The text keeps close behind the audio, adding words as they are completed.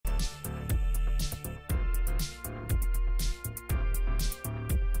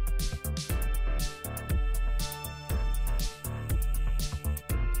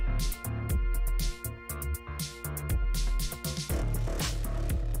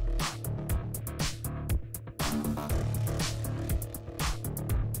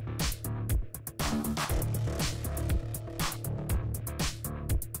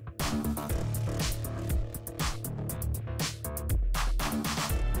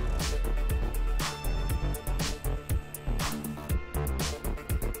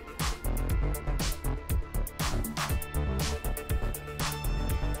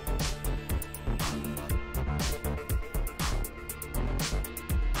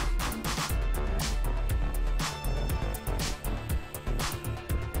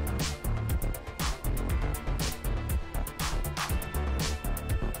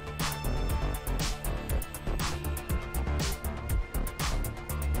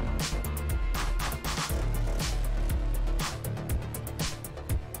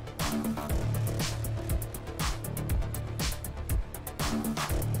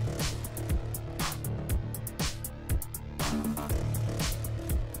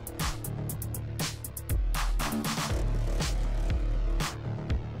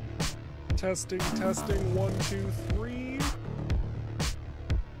Testing, testing, 1, 2, 3.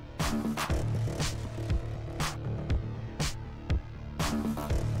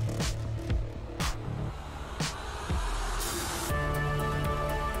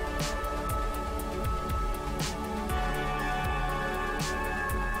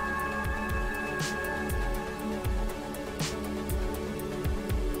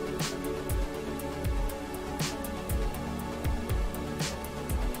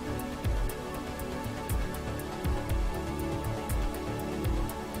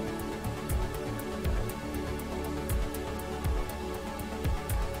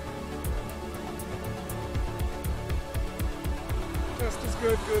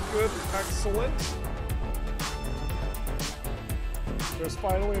 Good, good, good. Excellent. There's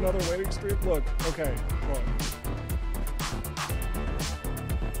finally another waiting stream. Look, okay, look.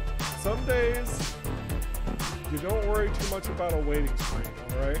 Some days, you don't worry too much about a waiting stream,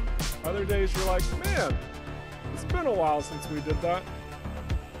 alright? Other days, you're like, man, it's been a while since we did that.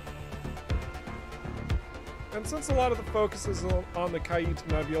 And since a lot of the focus is on the Khaït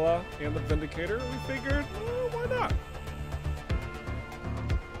Nebula and the Vindicator, we figured, well, why not?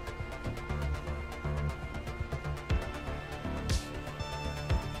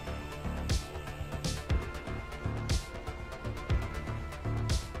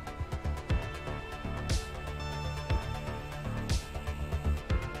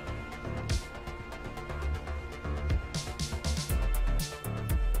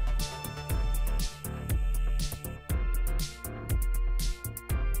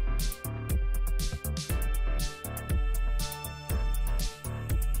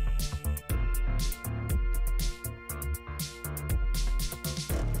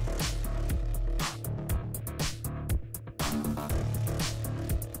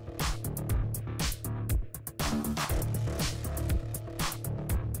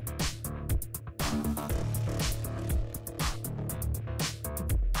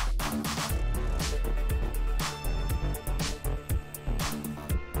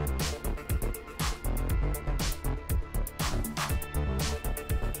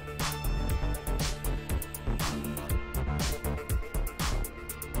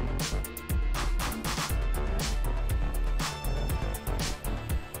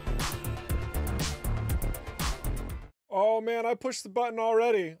 Oh man, I pushed the button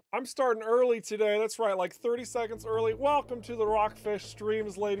already. I'm starting early today. That's right, like 30 seconds early. Welcome to the ROCKFISH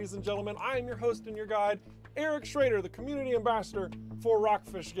streams, ladies and gentlemen. I am your host and your guide, Eric Schrader, the community ambassador for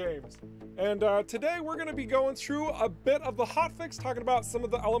ROCKFISH Games. And today we're gonna be going through a bit of the hotfix, talking about some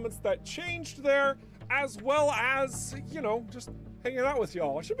of the elements that changed there, as well as, you know, just hanging out with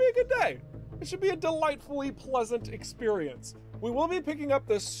y'all. It should be a good day. It should be a delightfully pleasant experience. We will be picking up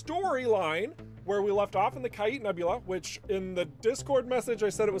the storyline where we left off in the Khaït Nebula, which in the Discord message I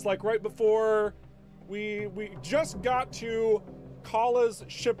said it was like right before we just got to Kala's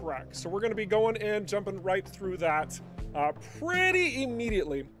shipwreck. So we're gonna be going in, jumping right through that pretty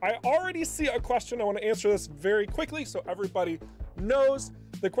immediately. I already see a question. I want to answer this very quickly so everybody knows.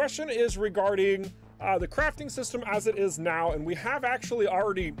 The question is regarding the crafting system as it is now, and we have actually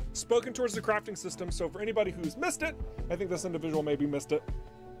already spoken towards the crafting system. So for anybody who's missed it, I think this individual maybe missed it.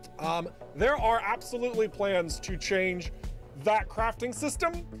 There are absolutely plans to change that crafting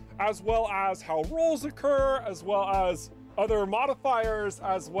system, as well as how rolls occur, as well as other modifiers,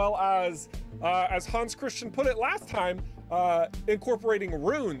 as well as Hans Christian put it last time, incorporating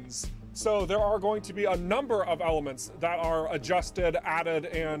runes. So there are going to be a number of elements that are adjusted, added,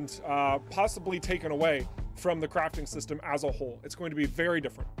 and possibly taken away from the crafting system as a whole. It's going to be very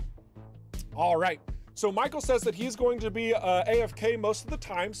different. All right. So Michael says that he's going to be AFK most of the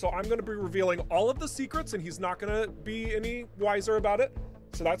time, so I'm going to be revealing all of the secrets, and he's not going to be any wiser about it.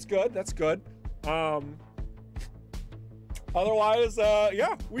 So that's good. That's good. Otherwise,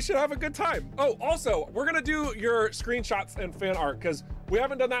 yeah, we should have a good time. Oh, also, we're going to do your screenshots and fan art because we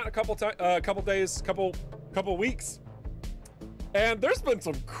haven't done that in a couple days, couple weeks. And there's been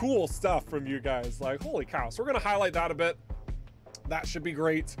some cool stuff from you guys. Like, holy cow. So we're going to highlight that a bit. That should be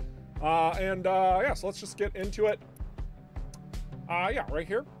great. Yeah, so let's just get into it. Yeah, right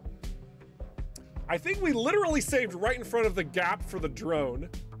here. I think we literally saved right in front of the gap for the drone.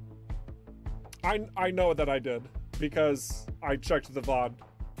 I know that I did because I checked the VOD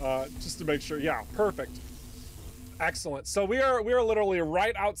just to make sure. Yeah, perfect. Excellent. So we are literally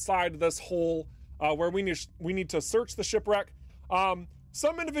right outside this hole where we need to search the shipwreck.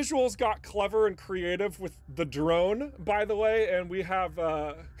 Some individuals got clever and creative with the drone, by the way, and we have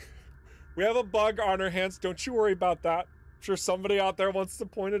a bug on our hands. Don't you worry about that. I'm sure somebody out there wants to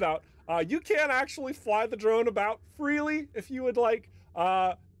point it out. You can actually fly the drone about freely if you would like.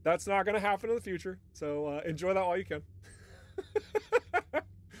 That's not going to happen in the future. So enjoy that while you can.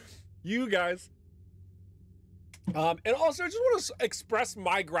 You guys. And also, I just want to express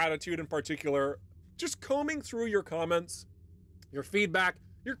my gratitude in particular, just combing through your comments, your feedback,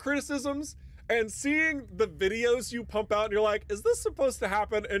 your criticisms, and seeing the videos you pump out and you're like, is this supposed to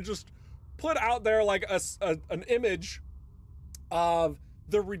happen? And just put out there like an image of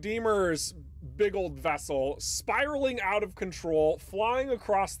the Redeemer's big old vessel spiraling out of control, flying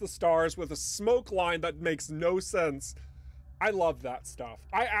across the stars with a smoke line that makes no sense. I love that stuff.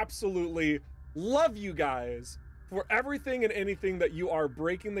 I absolutely love you guys for everything and anything that you are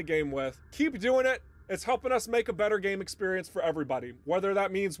breaking the game with. Keep doing it. It's helping us make a better game experience for everybody. Whether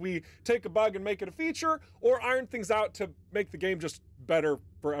that means we take a bug and make it a feature or iron things out to make the game just better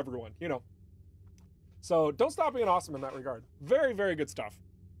for everyone, you know. So don't stop being awesome in that regard. Very, very good stuff.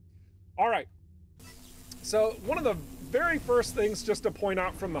 All right. So one of the very first things just to point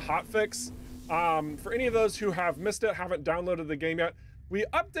out from the hotfix, for any of those who have missed it, haven't downloaded the game yet, we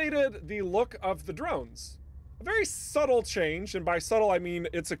updated the look of the drones. A very subtle change, and by subtle I mean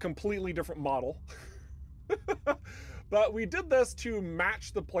it's a completely different model. But we did this to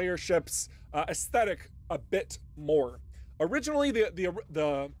match the player ship's aesthetic a bit more. Originally,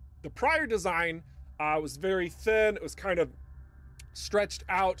 the prior design was very thin. It was kind of stretched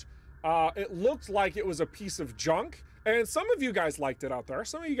out. It looked like it was a piece of junk. And some of you guys liked it out there.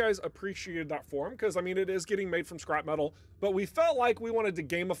 Some of you guys appreciated that form because, I mean, it is getting made from scrap metal. But we felt like we wanted to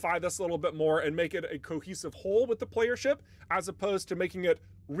gamify this a little bit more and make it a cohesive whole with the player ship as opposed to making it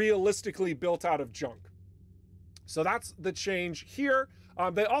realistically built out of junk. So that's the change here.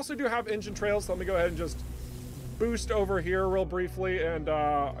 They also do have engine trails. So let me go ahead and just boost over here real briefly. And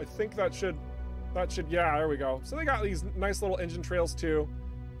I think that should, yeah, there we go. So they got these nice little engine trails too.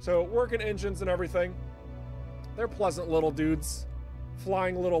 So working engines and everything. They're pleasant little dudes,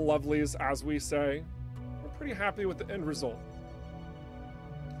 flying little lovelies, as we say. We're pretty happy with the end result.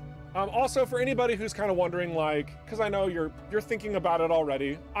 Also, for anybody who's kind of wondering, like, because I know you're thinking about it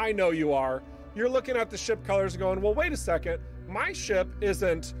already. I know you are. You're looking at the ship colors going, well, wait a second. My ship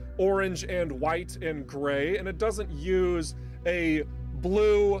isn't orange and white and gray, and it doesn't use a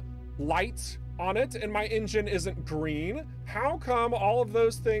blue light on it, and my engine isn't green. How come all of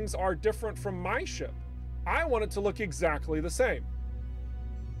those things are different from my ship? I want it to look exactly the same.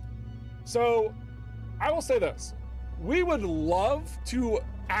 So I will say this, we would love to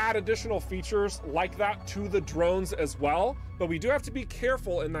add additional features like that to the drones as well, but we do have to be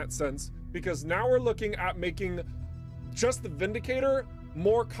careful in that sense because now we're looking at making just the Vindicator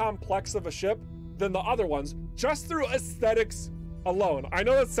more complex of a ship than the other ones, just through aesthetics alone. I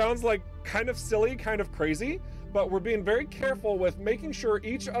know that sounds like kind of silly, kind of crazy, but we're being very careful with making sure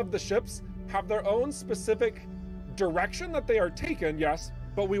each of the ships have their own specific direction that they are taken, yes,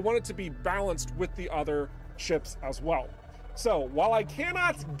 but we want it to be balanced with the other ships as well. So while I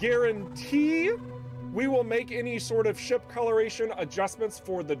cannot guarantee we will make any sort of ship coloration adjustments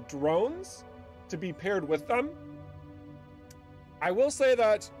for the drones to be paired with them, I will say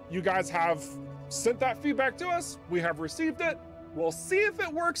that you guys have sent that feedback to us. We have received it. We'll see if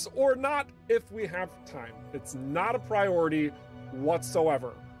it works or not if we have time. It's not a priority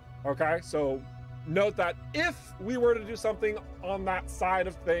whatsoever. Okay, so note that if we were to do something on that side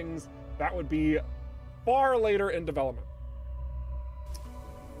of things, that would be far later in development.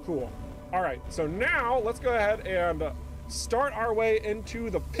 Cool. All right, so now let's go ahead and start our way into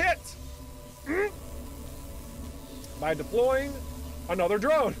the pit by deploying another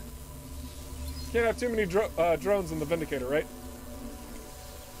drone. Can't have too many drones in the Vindicator, right?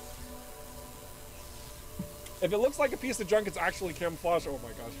 If it looks like a piece of junk, it's actually camouflage. Oh my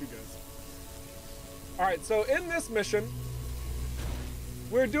gosh, you guys. All right, so in this mission,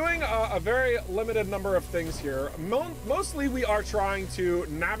 we're doing a very limited number of things here. Mostly we are trying to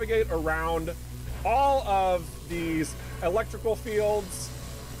navigate around all of these electrical fields.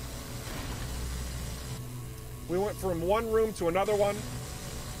 We went from one room to another one.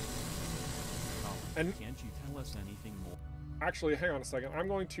 And can't you tell us anything more? Actually, hang on a second. I'm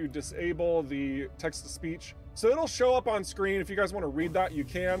going to disable the text-to-speech. So it'll show up on screen. If you guys want to read that, you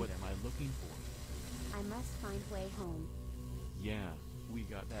can. What am I looking for? I must find way home. Yeah, we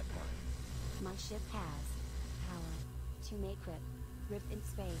got that part. My ship has power to make rip in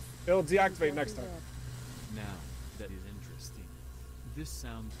space. It'll deactivate next time. Now, that is interesting. This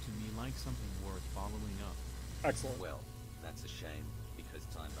sounds to me like something worth following up. Excellent. Well, that's a shame, because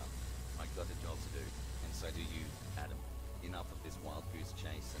time's up. I got a job to do, and so do you, Adam. Enough of this wild goose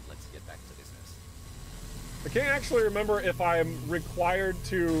chase, and let's get back to business. I can't actually remember if I'm required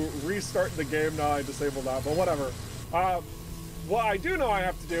to restart the game now I disabled that, but whatever. what I do know I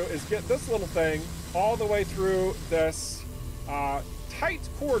have to do is get this little thing all the way through this tight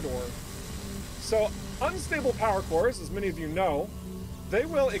corridor. So unstable power cores, as many of you know, they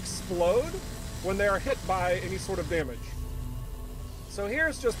will explode when they are hit by any sort of damage. So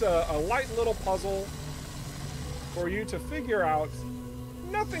here's just a light little puzzle for you to figure out.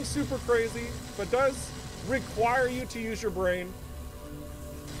 Nothing super crazy, but does require you to use your brain.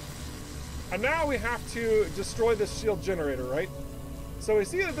 And now we have to destroy this shield generator, right? So we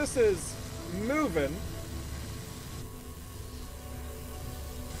see that this is moving.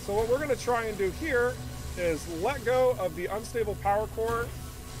 So what we're gonna try and do here is let go of the unstable power core.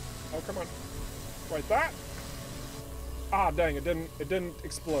 Oh, come on, like that. Ah, dang, it didn't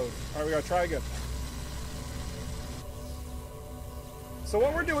explode. All right, we gotta try again. So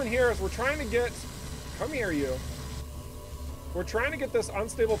what we're doing here is we're trying to get, come here you. We're trying to get this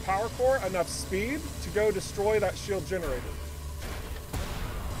unstable power core enough speed to go destroy that shield generator.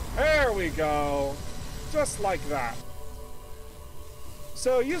 There we go, just like that.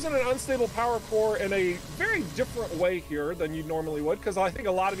 So using an unstable power core in a very different way here than you normally would, because I think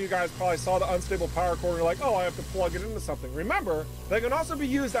a lot of you guys probably saw the unstable power core and you're like, oh, I have to plug it into something. Remember, they can also be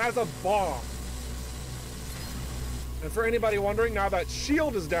used as a bomb. And for anybody wondering, now that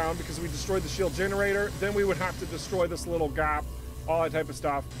shield is down because we destroyed the shield generator, then we would have to destroy this little gap, all that type of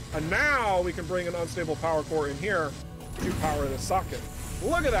stuff. And now we can bring an unstable power core in here to power this socket.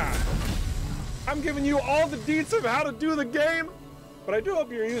 Look at that. I'm giving you all the deets of how to do the game, but I do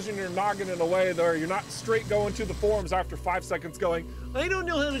hope you're using your noggin in a way that you're not straight going to the forums after 5 seconds going, I don't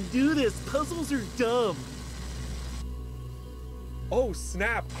know how to do this, puzzles are dumb. Oh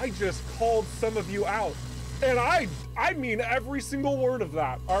snap, I just called some of you out. And I mean every single word of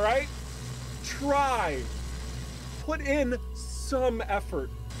that, all right? Try. Put in some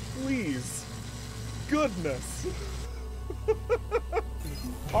effort, please. Goodness.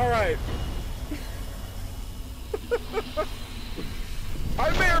 All right. I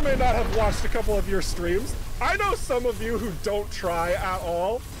may or may not have watched a couple of your streams. I know some of you who don't try at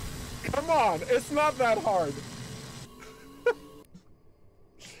all. Come on, it's not that hard.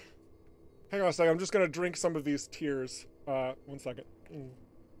 Hang on a second, I'm just gonna drink some of these tears. 1 second.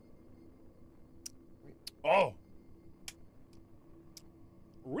 Oh.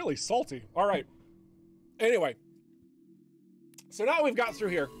 Really salty. All right. Anyway. So now we've got through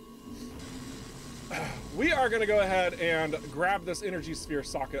here. We are gonna go ahead and grab this energy sphere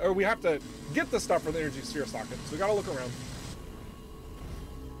socket, or we have to get the stuff for the energy sphere socket. So we gotta look around.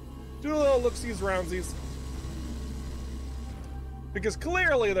 Do a little look-sees, roundsies. Because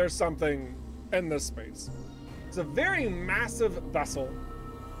clearly there's something in this space. It's a very massive vessel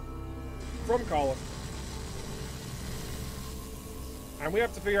from Khaït. And we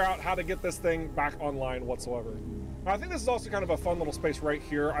have to figure out how to get this thing back online whatsoever. Now, I think this is also kind of a fun little space right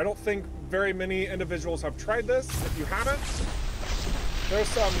here. I don't think very many individuals have tried this. If you haven't, there's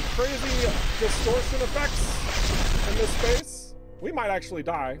some crazy distortion effects in this space. We might actually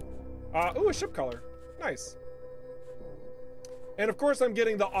die. Ooh, a ship color. Nice. And of course, I'm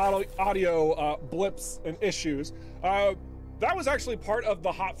getting the audio blips and issues. That was actually part of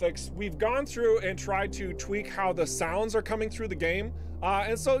the hotfix. We've gone through and tried to tweak how the sounds are coming through the game.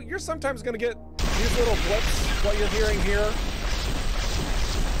 And so you're sometimes gonna get these little blips, what you're hearing here.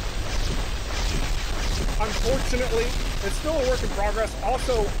 Unfortunately, it's still a work in progress.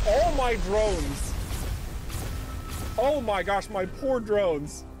 Also, all my drones. Oh my gosh, my poor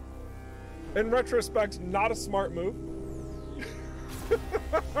drones. In retrospect, not a smart move.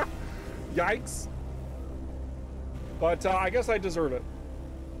 Yikes. But I guess I deserve it.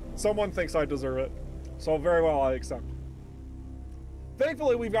 Someone thinks I deserve it. So very well, I accept.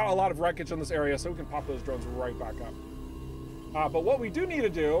 Thankfully, we've got a lot of wreckage in this area, so we can pop those drones right back up. But what we do need to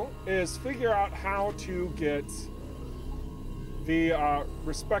do is figure out how to get the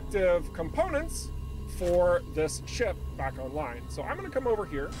respective components for this ship back online. So I'm gonna come over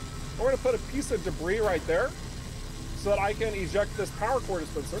here. We're gonna put a piece of debris right there so that I can eject this power core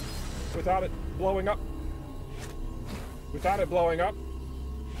dispenser without it blowing up. Without it blowing up.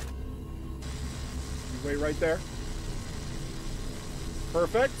 You wait right there.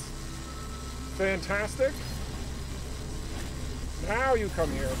 Perfect. Fantastic. Now you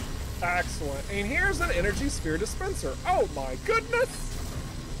come here. Excellent. And here's an energy sphere dispenser. Oh my goodness.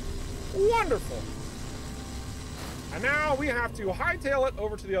 Wonderful. And now we have to hightail it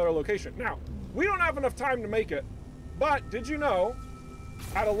over to the other location. Now, we don't have enough time to make it, but did you know,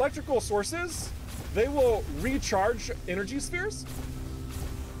 at electrical sources, they will recharge energy spheres?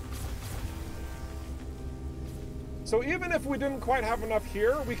 So even if we didn't quite have enough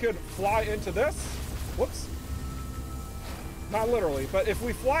here, we could fly into this. Whoops. Not literally, but if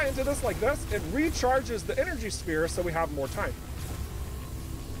we fly into this like this, it recharges the energy sphere so we have more time.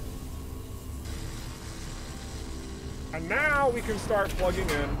 And now we can start plugging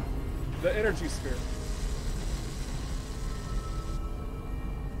in the energy sphere.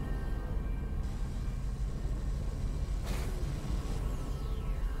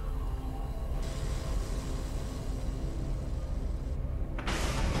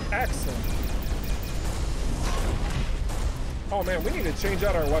 Excellent. Oh man, we need to change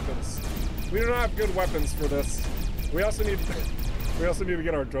out our weapons. We do not have good weapons for this. We also need to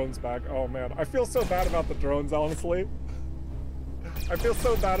get our drones back. Oh man, I feel so bad about the drones, honestly. I feel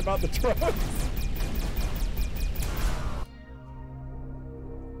so bad about the drones.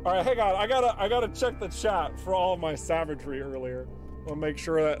 All right, hang on. I gotta check the chat for all of my savagery earlier. I'll make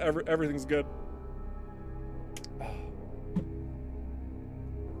sure that everything's good.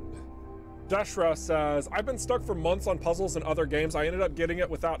 Deshra says, I've been stuck for months on puzzles in other games. I ended up getting it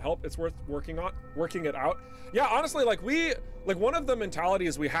without help. It's worth working it out. Yeah, honestly, like one of the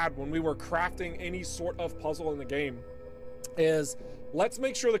mentalities we had when we were crafting any sort of puzzle in the game is, let's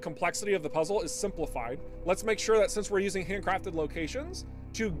make sure the complexity of the puzzle is simplified. Let's make sure that since we're using handcrafted locations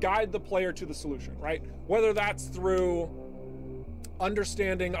to guide the player to the solution, right? Whether that's through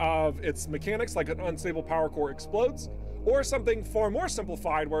understanding of its mechanics, like an unstable power core explodes, or something far more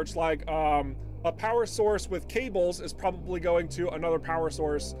simplified where it's like a power source with cables is probably going to another power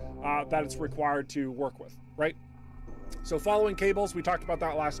source that it's required to work with, right? So following cables, we talked about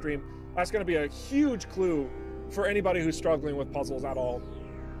that last stream. That's going to be a huge clue for anybody who's struggling with puzzles at all.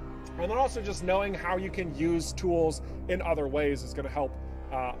 And then also just knowing how you can use tools in other ways is going to help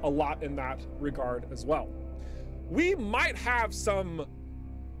a lot in that regard as well. We might have some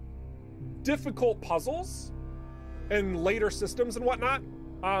difficult puzzles in later systems and whatnot,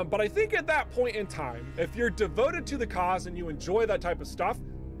 but I think at that point in time, if you're devoted to the cause and you enjoy that type of stuff,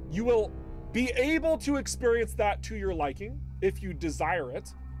 you will be able to experience that to your liking if you desire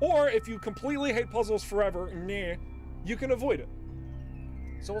it, or if you completely hate puzzles forever, nah, you can avoid it.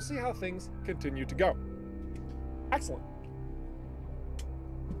 So we'll see how things continue to go. Excellent.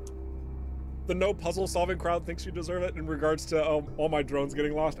 The no puzzle solving crowd thinks you deserve it in regards to all my drones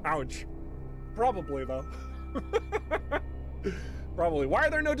getting lost. Ouch. Probably though. Probably. Why are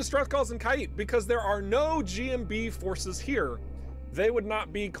there no distress calls in Khaït? Because there are no GMB forces here. They would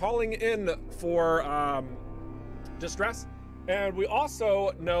not be calling in for distress. And we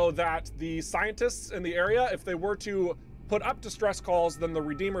also know that the scientists in the area, if they were to put up distress calls, then the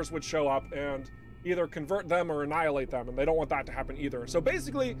Redeemers would show up and either convert them or annihilate them, and they don't want that to happen either. So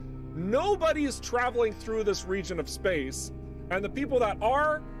basically, nobody's traveling through this region of space, and the people that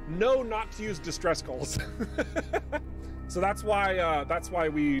are know not to use distress calls. So that's why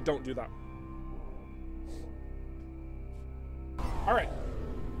we don't do that. All right.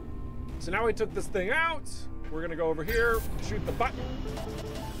 So now we took this thing out. We're gonna go over here, shoot the button.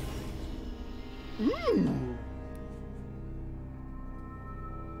 Ooh.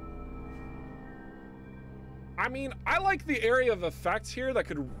 I mean, I like the area of effect here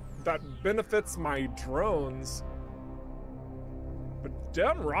that benefits my drones. But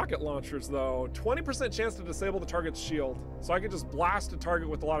damn rocket launchers though, 20% chance to disable the target's shield. So I could just blast a target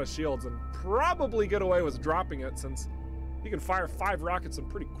with a lot of shields and probably get away with dropping it, since you can fire 5 rockets in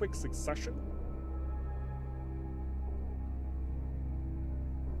pretty quick succession.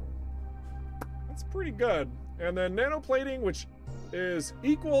 That's pretty good. And then nanoplating, which is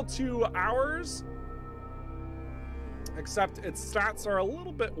equal to ours, except its stats are a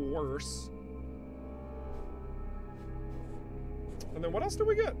little bit worse. And then what else did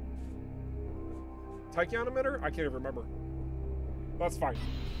we get? Tachyon emitter? I can't even remember. That's fine.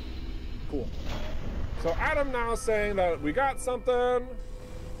 Cool. So Adam now saying that we got something,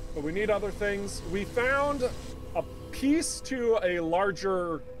 but we need other things. We found a piece to a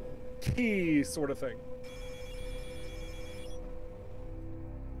larger key sort of thing.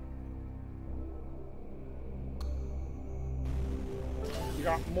 We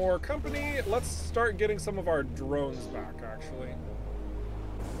got more company. Let's start getting some of our drones back, actually.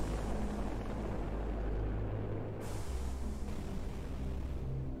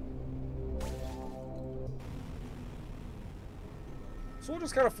 So we'll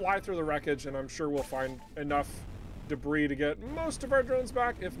just kind of fly through the wreckage, and I'm sure we'll find enough debris to get most of our drones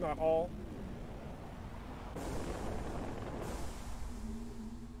back, if not all.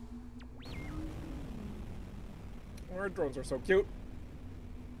 Our drones are so cute.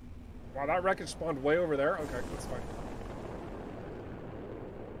 Wow, that wreckage spawned way over there. Okay, that's fine.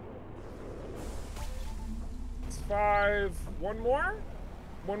 It's 5. One more?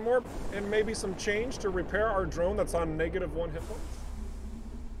 One more and maybe some change to repair our drone that's on -1 hit points.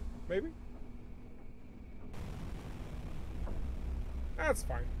 Maybe? That's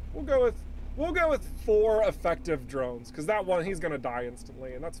fine. We'll go with 4 effective drones, because that one, he's gonna die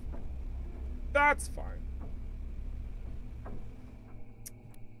instantly, and that's fine.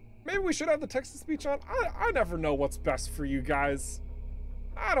 Maybe we should have the text-to-speech on. I never know what's best for you guys.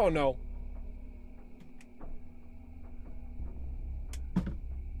 I don't know.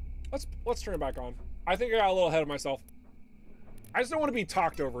 Let's turn it back on. I think I got a little ahead of myself. I just don't want to be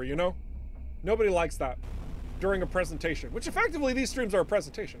talked over, you know? Nobody likes that during a presentation, which effectively these streams are a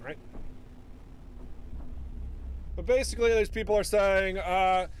presentation, right? But basically these people are saying,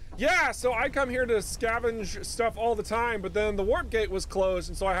 yeah, so I come here to scavenge stuff all the time, but then the warp gate was closed,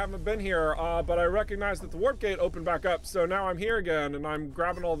 and so I haven't been here, but I recognize that the warp gate opened back up, so now I'm here again, and I'm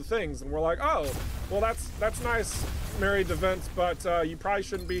grabbing all the things, and we're like, oh, well, that's nice, Mary DeVent, but you probably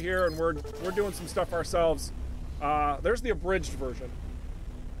shouldn't be here, and we're doing some stuff ourselves. There's the abridged version.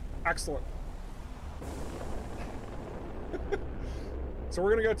 Excellent. So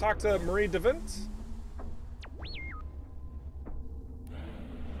we're gonna go talk to Marie DeVent.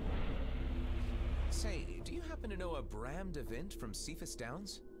 Say, do you happen to know a Bram DeVent from Cephas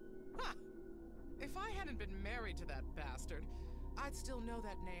Downs? Ha! If I hadn't been married to that bastard, I'd still know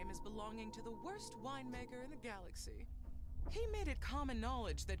that name as belonging to the worst winemaker in the galaxy. He made it common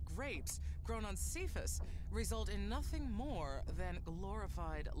knowledge that grapes grown on Cephas result in nothing more than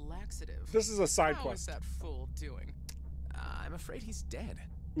glorified laxative. This is a side How quest. is that fool doing? I'm afraid he's dead.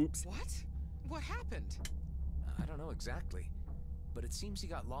 Oops. What? What happened? I don't know exactly, but it seems he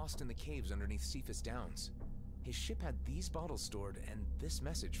got lost in the caves underneath Cephas Downs. His ship had these bottles stored and this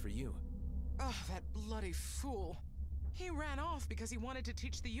message for you. Oh, that bloody fool. He ran off because he wanted to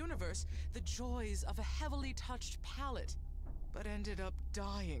teach the universe the joys of a heavily touched palate, but ended up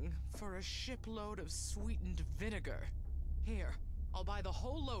dying for a shipload of sweetened vinegar. Here, I'll buy the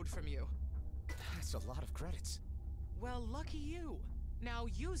whole load from you. That's a lot of credits. Well, lucky you. Now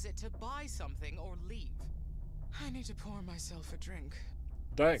use it to buy something or leave. I need to pour myself a drink.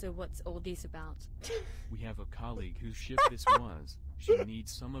 Dang. So what's all this about? We have a colleague whose ship this was. She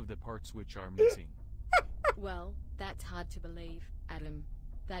needs some of the parts which are missing. Well, that's hard to believe, Adam.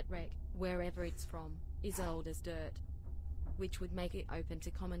 That wreck, wherever it's from, is old as dirt, which would make it open to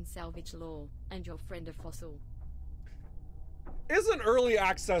common salvage law and your friend a fossil. Isn't early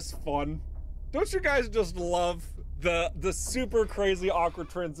access fun? Don't you guys just love the super crazy awkward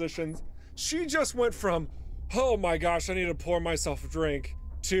transitions? She just went from, oh my gosh, I need to pour myself a drink,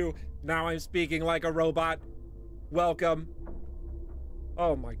 to now I'm speaking like a robot. Welcome.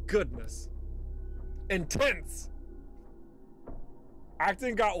 Oh my goodness. Intense.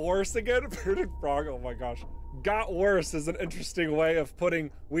 Acting got worse again. Bearded Frog, oh my gosh. Got worse is an interesting way of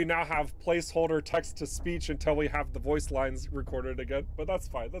putting, we now have placeholder text to speech until we have the voice lines recorded again. But that's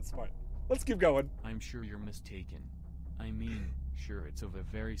fine, that's fine. Let's keep going. I'm sure you're mistaken. I mean, sure, it's of a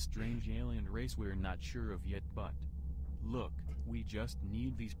very strange alien race we're not sure of yet, but look, we just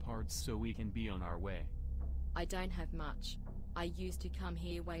need these parts so we can be on our way. I don't have much. I used to come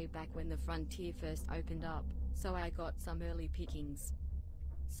here way back when the frontier first opened up, so I got some early pickings.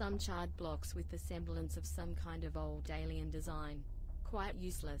 Some charred blocks with the semblance of some kind of old alien design. Quite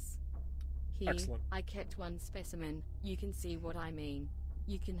useless. Here, Excellent. I kept one specimen. You can see what I mean.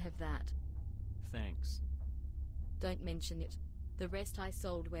 You can have that. Thanks. Don't mention it. The rest I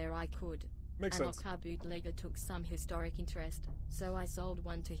sold where I could. Makes An sense. Okkar bootlegger took some historic interest, so I sold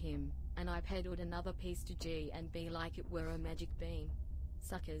one to him, and I peddled another piece to G and B like it were a magic bean.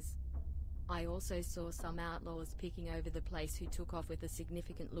 Suckers. I also saw some outlaws picking over the place who took off with a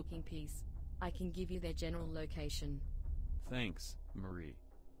significant looking piece. I can give you their general location. Thanks, Marie.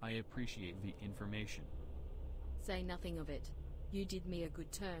 I appreciate the information. Say nothing of it. You did me a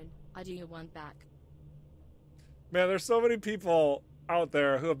good turn. I do you one back. Man, there's so many people out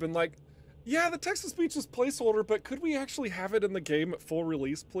there who have been like, yeah, the text-to-speech is placeholder, but could we actually have it in the game at full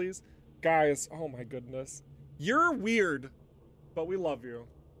release, please? Guys, oh my goodness. You're weird, but we love you.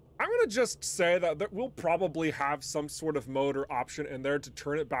 I'm gonna just say that we'll probably have some sort of mode or option in there to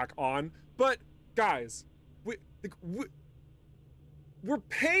turn it back on, but guys, we're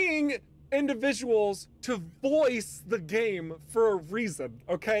paying individuals to voice the game for a reason,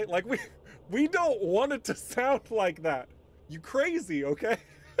 okay? Like, we don't want it to sound like that. You crazy, okay?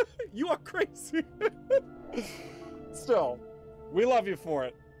 You are crazy. Still, we love you for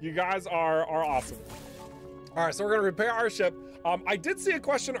it. You guys are awesome. All right, so we're gonna repair our ship. I did see a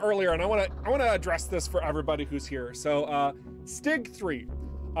question earlier, and I wanna address this for everybody who's here. So, Stig3.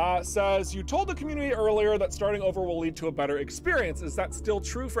 says, you told the community earlier that starting over will lead to a better experience. Is that still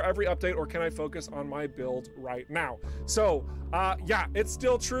true for every update, or can I focus on my build right now? So, yeah, it's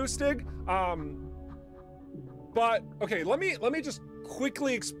still true, Stig. But okay, let me just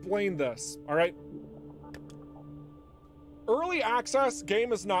quickly explain this, all right? Early access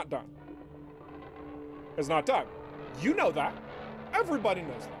game is not done. It's not done. You know that. Everybody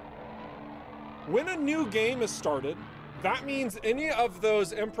knows that. When a new game is started, that means any of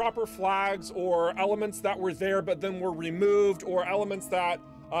those improper flags or elements that were there but then were removed, or elements that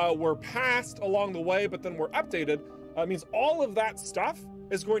were passed along the way but then were updated, means all of that stuff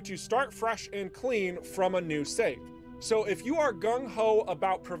is going to start fresh and clean from a new save. So if you are gung-ho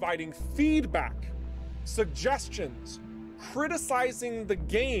about providing feedback, suggestions, criticizing the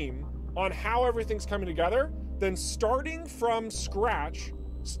game on how everything's coming together, then starting from scratch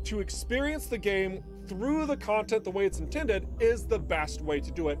to experience the game through the content the way it's intended is the best way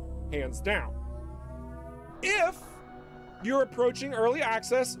to do it, hands down. If you're approaching early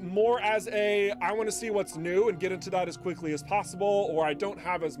access more as a, I want to see what's new and get into that as quickly as possible, or I don't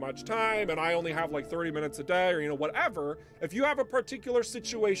have as much time and I only have like 30 minutes a day, or you know, whatever. If you have a particular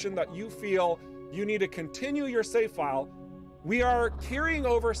situation that you feel you need to continue your save file, we are carrying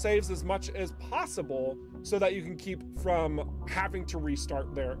over saves as much as possible so that you can keep from having to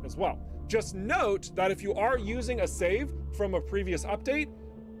restart there as well. Just note that if you are using a save from a previous update,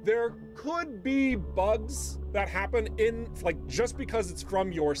 there could be bugs that happen in, like, just because it's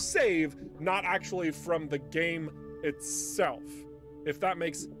from your save, not actually from the game itself, if that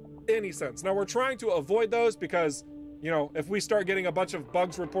makes any sense. Now, we're trying to avoid those because, you know, if we start getting a bunch of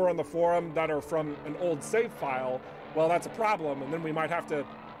bugs report on the forum that are from an old save file, well, that's a problem, and then we might have to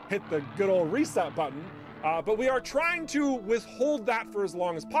hit the good old reset button. But we are trying to withhold that for as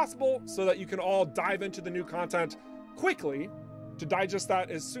long as possible so that you can all dive into the new content quickly, to digest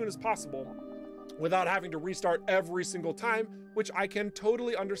that as soon as possible without having to restart every single time, which I can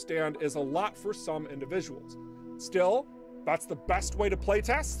totally understand is a lot for some individuals. Still, that's the best way to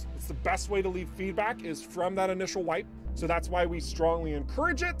playtest. It's the best way to leave feedback, is from that initial wipe. So that's why we strongly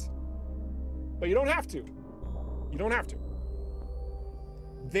encourage it, but you don't have to. You don't have to.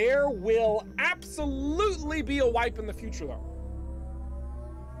 There will absolutely be a wipe in the future, though.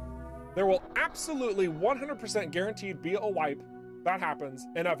 There will absolutely 100% guaranteed be a wipe that happens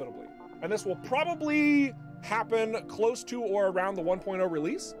inevitably. And this will probably happen close to or around the 1.0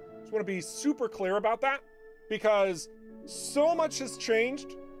 release. Just want to be super clear about that, because so much has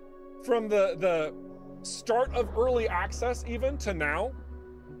changed from the start of early access even to now,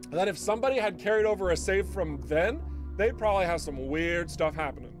 that if somebody had carried over a save from then, they probably have some weird stuff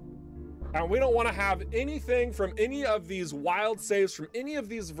happening. And we don't want to have anything from any of these wild saves from any of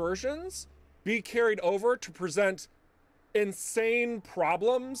these versions be carried over to present insane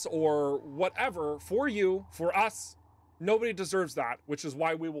problems or whatever for you, for us. Nobody deserves that, which is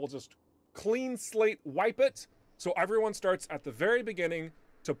why we will just clean slate wipe it, so everyone starts at the very beginning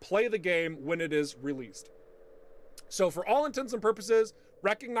to play the game when it is released. So for all intents and purposes,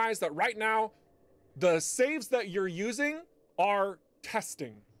 recognize that right now, the saves that you're using are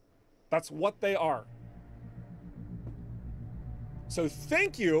testing. That's what they are. So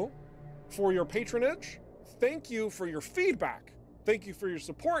thank you for your patronage. Thank you for your feedback. Thank you for your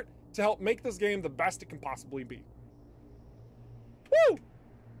support to help make this game the best it can possibly be. Woo!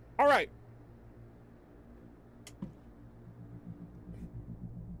 All right.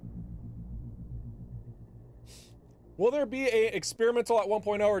 Will there be an experimental at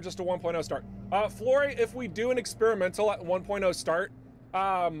 1.0 or just a 1.0 start? Flory, if we do an experimental at 1.0 start,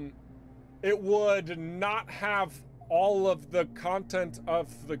 it would not have all of the content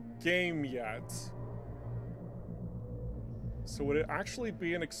of the game yet. So would it actually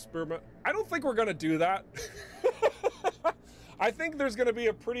be an experiment? I don't think we're gonna do that. I think there's gonna be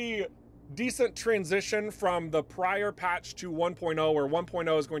a pretty decent transition from the prior patch to 1.0, where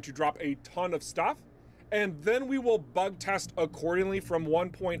 1.0 is going to drop a ton of stuff. And then we will bug test accordingly from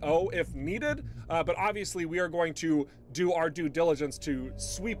 1.0 if needed. But obviously we are going to do our due diligence to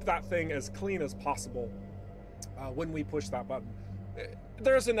sweep that thing as clean as possible when we push that button.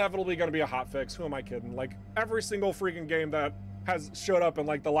 There's inevitably going to be a hotfix. Who am I kidding? Like, every single freaking game that has showed up in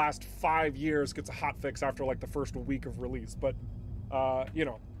like the last 5 years gets a hotfix after like the first week of release. But, you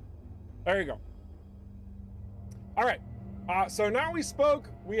know, there you go. All right. So now we spoke,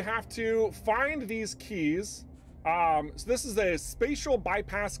 we have to find these keys. So this is a spatial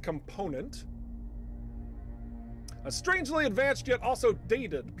bypass component. A strangely advanced yet also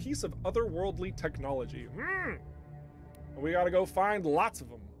dated piece of otherworldly technology. We gotta go find lots of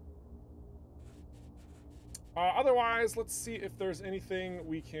them. Otherwise, let's see if there's anything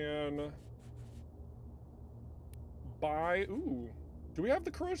we can buy. Ooh, do we have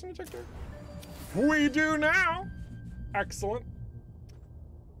the corrosion detector? We do now. Excellent.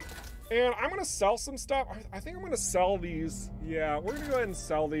 And I'm gonna sell some stuff. I think I'm gonna sell these. Yeah, we're gonna go ahead and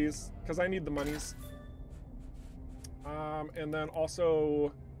sell these because I need the monies. And then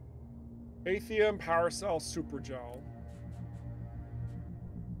also Atheum, Power Cell, Super Gel.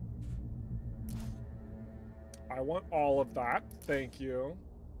 I want all of that. Thank you.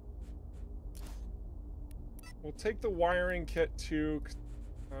 We'll take the wiring kit too.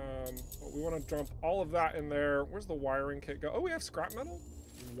 But we want to dump all of that in there. Where's the wiring kit go? Oh, we have scrap metal.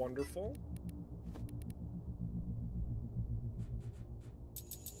 Wonderful.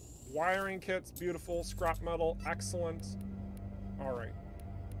 Wiring kits, beautiful. Scrap metal, excellent. All right.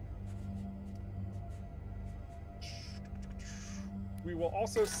 We will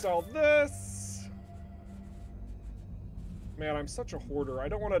also sell this. Man, I'm such a hoarder. I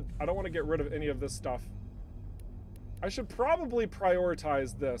don't want to get rid of any of this stuff. I should probably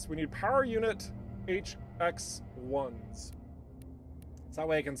prioritize this. We need power unit HX1s. So that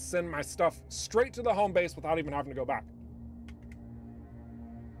way I can send my stuff straight to the home base without even having to go back.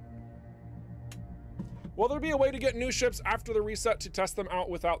 Will there be a way to get new ships after the reset to test them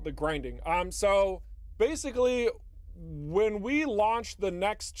out without the grinding? So basically, when we launch the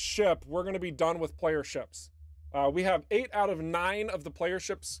next ship, we're going to be done with player ships. We have 8 out of 9 of the player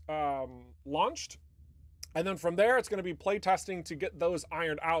ships launched. And then from there, it's going to be play testing to get those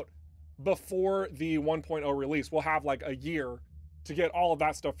ironed out before the 1.0 release. We'll have like a year to get all of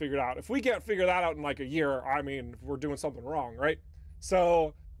that stuff figured out. If we can't figure that out in like a year, I mean, we're doing something wrong, right?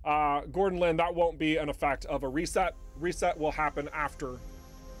 So, Gordon Lynn, that won't be an effect of a reset. Reset will happen after. All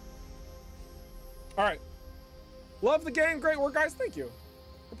right. Love the game. Great work, guys. Thank you.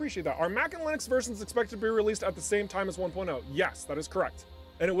 Appreciate that. Are Mac and Linux versions expected to be released at the same time as 1.0? Yes, that is correct.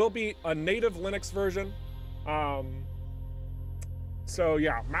 And it will be a native Linux version. So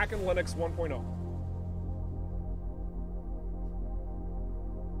yeah, Mac and Linux 1.0.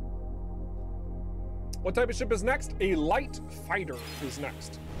 What type of ship is next? A light fighter is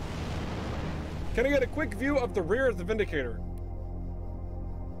next. Can I get a quick view of the rear of the Vindicator?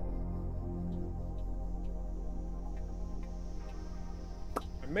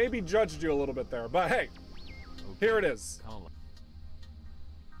 I maybe judged you a little bit there, but hey, here it is.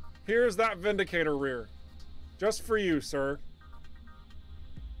 Here's that Vindicator rear. Just for you, sir.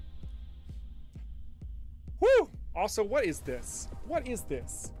 Woo! Also, what is this? What is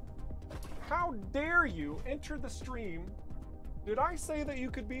this? How dare you enter the stream? Did I say that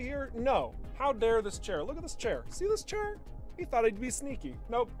you could be here? No. How dare this chair? Look at this chair. See this chair? He thought he'd be sneaky.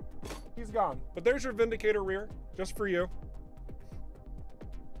 Nope. He's gone. But there's your Vindicator rear, just for you.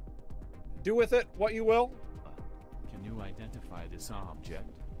 Do with it what you will. Can you identify this object?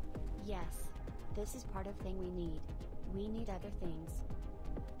 Yes. This is part of thing we need. We need other things.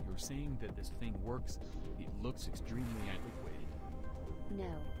 You're saying that this thing works? It looks extremely antiquated.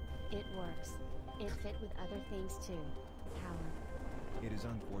 No, it works. It fit with other things too. Power. It is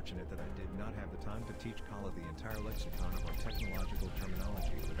unfortunate that I did not have the time to teach Kala the entire lexicon of our technological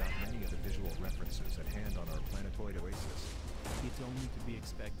terminology without many of the visual references at hand on our planetoid oasis. It's only to be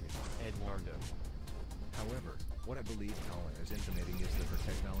expected, Eduardo. However, what I believe Kala is intimating is that her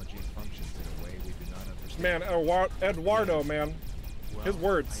technology functions in a way we do not understand. Man, Eduardo, man. Well, His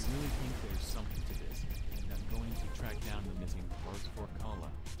words. I really think there's something to this, and I'm going to track down the missing parts for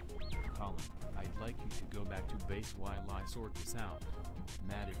Kala. Colin, I'd like you to go back to base while I sort this out.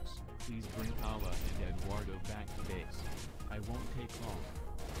 Maddox, please bring Kala and Eduardo back to base. I won't take long.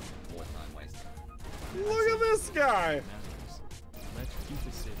 More time wasted. Look at this guy. Maddox, let's keep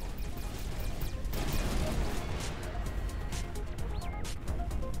it civil.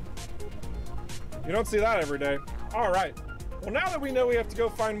 You don't see that every day. All right. Well, now that we know we have to go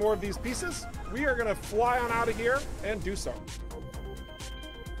find more of these pieces, we are going to fly on out of here and do so.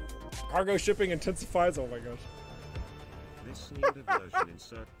 Cargo shipping intensifies. Oh my gosh. This new diversion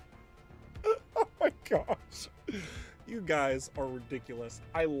insert. Oh my gosh. You guys are ridiculous.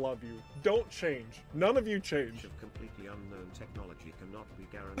 I love you. Don't change. None of you change. Of completely unknown technology cannot be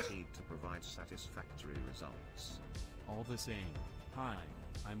guaranteed to provide satisfactory results. All the same, hi,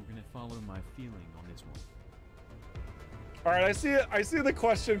 I'm gonna follow my feeling on this one. All right, I see the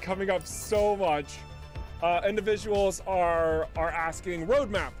question coming up so much. Individuals are asking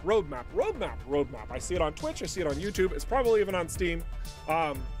roadmap. I see it on Twitch, I see it on YouTube, it's probably even on Steam.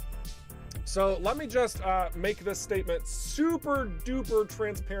 So let me just make this statement super duper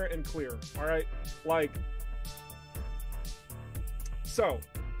transparent and clear, all right? Like, so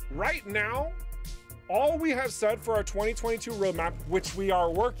right now, all we have said for our 2022 roadmap, which we are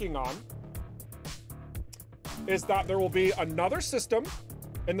working on, is that there will be another system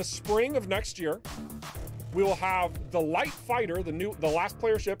in the spring of next year. We will have the light fighter, the last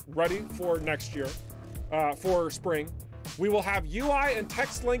player ship, ready for next year, for spring. We will have UI and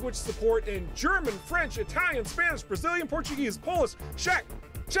text language support in German, French, Italian, Spanish, Brazilian, Portuguese, Polish, Czech,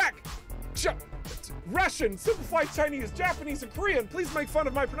 Russian, simplified Chinese, Japanese, and Korean. Please make fun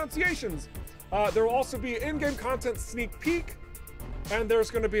of my pronunciations. There will also be in-game content sneak peek, and there's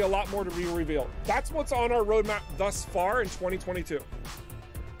going to be a lot more to be revealed. That's what's on our roadmap thus far in 2022.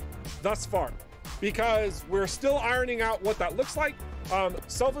 Thus far. Because we're still ironing out what that looks like.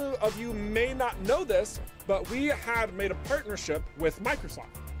 Some of you may not know this, but we had made a partnership with Microsoft.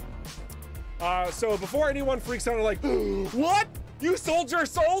 So before anyone freaks out and like, what? You sold your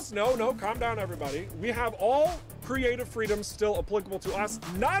souls? No, calm down, everybody. We have all creative freedoms still applicable to us.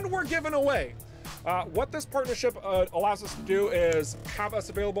 None were given away. What this partnership allows us to do is have us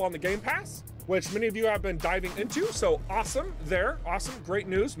available on the Game Pass, which many of you have been diving into. So awesome there, awesome, great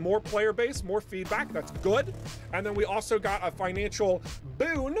news. More player base, more feedback, that's good. And then we also got a financial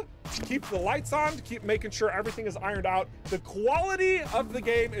boon to keep the lights on, to keep making sure everything is ironed out. The quality of the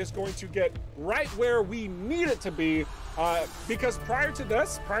game is going to get right where we need it to be, because prior to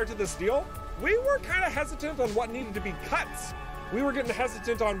this deal, we were kind of hesitant on what needed to be cut. We were getting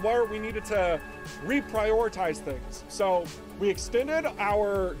hesitant on where we needed to reprioritize things. So we extended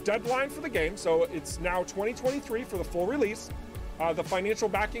our deadline for the game. So it's now 2023 for the full release. The financial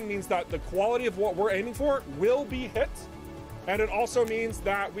backing means that the quality of what we're aiming for will be hit. And it also means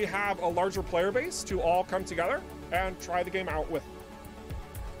that we have a larger player base to all come together and try the game out with.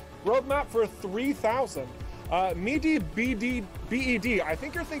 Roadmap for 3000. Medi BED. I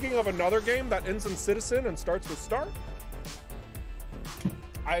think you're thinking of another game that ends in Citizen and starts with Star.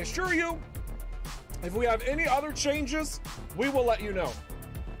 I assure you, if we have any other changes, we will let you know.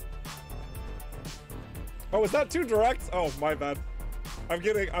 Oh, was that too direct? Oh, my bad.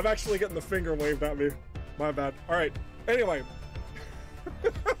 I'm actually getting the finger waved at me. My bad. All right. Anyway.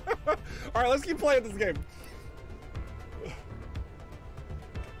 All right, let's keep playing this game.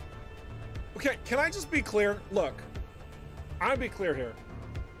 Okay, can I just be clear? Look, I'll be clear here.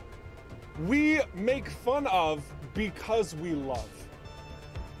 We make fun of because we love.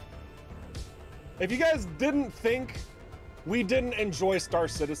 If you guys didn't think we didn't enjoy Star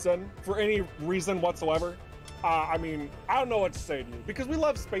Citizen for any reason whatsoever, I mean, I don't know what to say to you, because we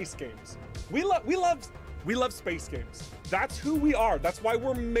love space games. We love space games. That's who we are. That's why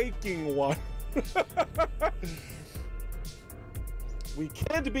we're making one. We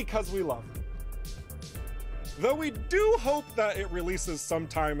kid because we love. Though we do hope that it releases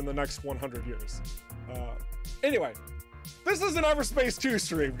sometime in the next 100 years. Anyway, this is an EVERSPACE 2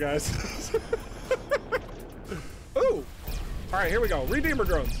 stream, guys. Ooh. All right, here we go. Redeemer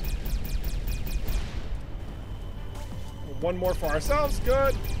drones. One more for ourselves.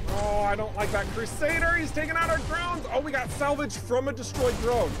 Good. Oh, I don't like that Crusader. He's taking out our drones. Oh, we got salvage from a destroyed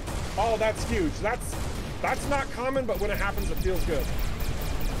drone. Oh, that's huge. That's not common, but when it happens, it feels good.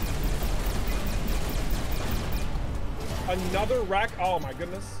 Another wreck. Oh my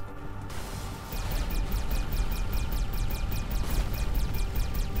goodness.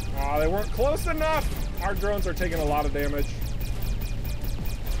 Oh, they weren't close enough. Our drones are taking a lot of damage.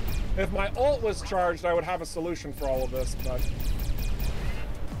 If my ult was charged, I would have a solution for all of this, but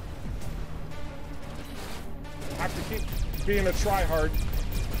I have to keep being a tryhard.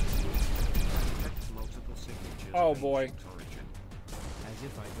 Oh boy. As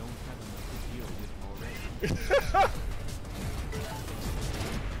if I don't have enough to deal with already.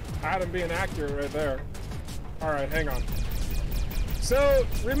 Adam being accurate right there. All right, hang on. So,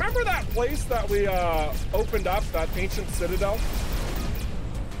 remember that place that we opened up, that ancient citadel?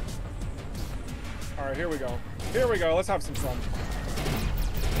 All right, here we go. Here we go, let's have some fun.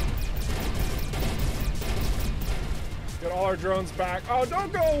 Get all our drones back. Oh,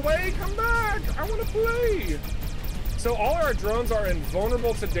 don't go away, come back! I wanna play! So all our drones are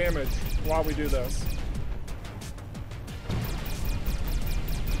invulnerable to damage while we do this.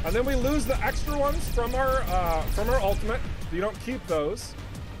 And then we lose the extra ones from our ultimate. You don't keep those.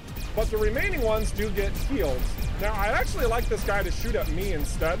 But the remaining ones do get healed. Now, I'd actually like this guy to shoot at me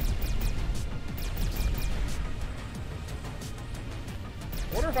instead.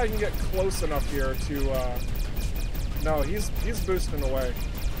 I wonder if I can get close enough here to, no, he's boosting away.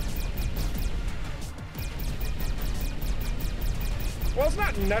 Well, it's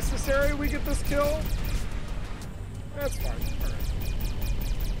not necessary we get this kill. That's fine. All right.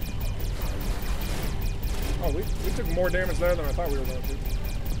 Oh, we took more damage there than I thought we were going to.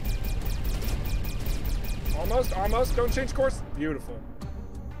 Almost, almost. Don't change course. Beautiful.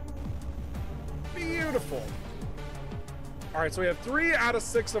 Beautiful. All right, so we have 3 out of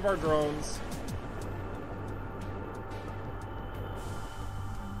 6 of our drones.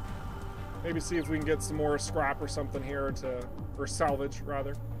 Maybe see if we can get some more scrap or something here or salvage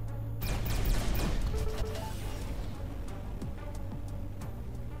rather.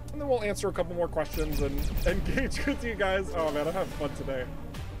 And then we'll answer a couple more questions and engage with you guys. Oh man, I'm having fun today.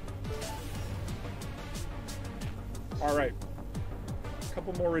 All right, a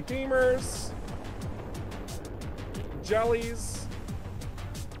couple more redeemers. Jellies.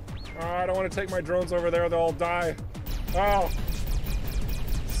 Oh, I don't want to take my drones over there, they'll all die. Oh.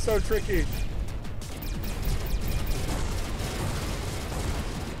 So tricky.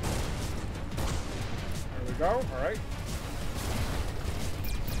 There we go. All right.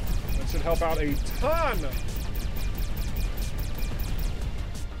 That should help out a ton.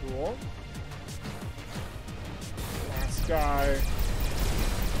 Cool. Last guy.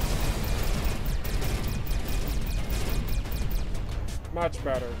 Much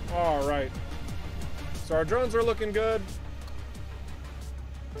better. All right. So our drones are looking good.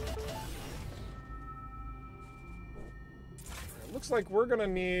 Looks like we're gonna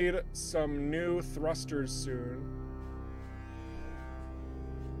need some new thrusters soon.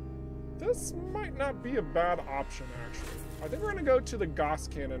 This might not be a bad option, actually. I think we're gonna go to the Gauss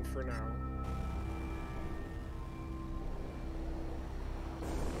cannon for now.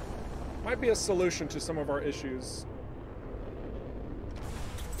 Might be a solution to some of our issues.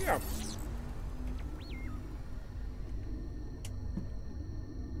 Yeah.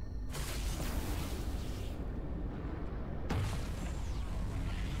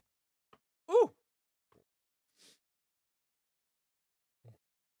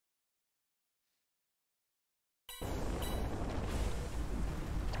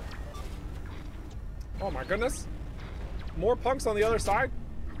 Oh my goodness. More punks on the other side?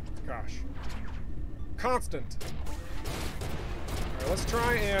 Gosh. Constant. Alright, let's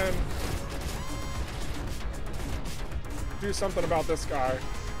try and do something about this guy.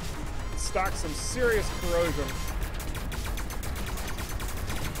 Stack some serious corrosion.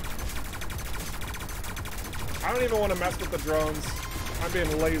 I don't even want to mess with the drones. I'm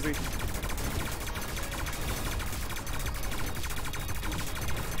being lazy.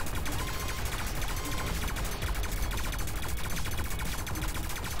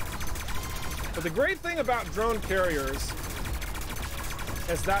 But the great thing about drone carriers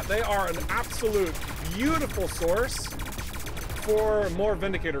is that they are an absolute beautiful source for more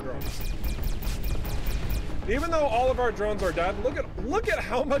Vindicator drones. Even though all of our drones are dead, look at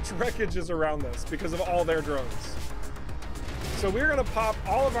how much wreckage is around this because of all their drones. So we're gonna pop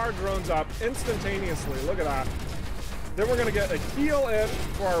all of our drones up instantaneously. Look at that. Then we're gonna get a heal in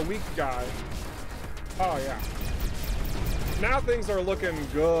for our weak guy. Oh yeah. Now things are looking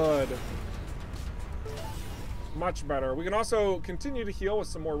good. Much better. We can also continue to heal with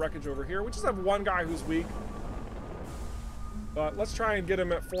some more wreckage over here. We just have one guy who's weak. But let's try and get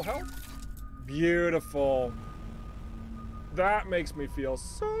him at full health. Beautiful. That makes me feel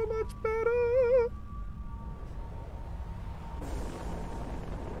so much better.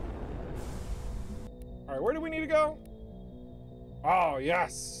 All right, where do we need to go? Oh,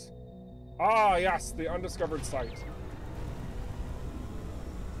 yes. Oh, yes, the undiscovered site.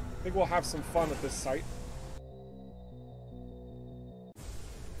 I think we'll have some fun at this site.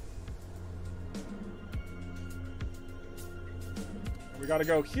 We gotta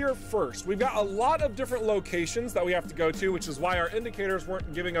go here first. We've got a lot of different locations that we have to go to, which is why our indicators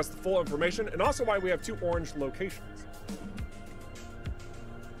weren't giving us the full information, and also why we have 2 orange locations.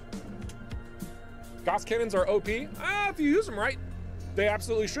 Gauss cannons are OP. If you use them right, they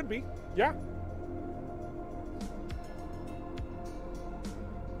absolutely should be. Yeah.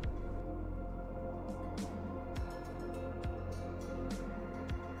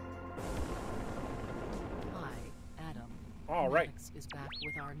 All right. Is back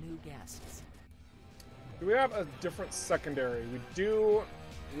with our new guests. Do we have a different secondary? We do.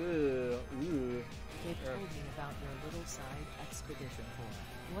 They told me about your little side expedition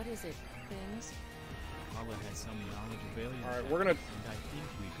for. What is it? Things? Paula has some knowledge available. All right, we're gonna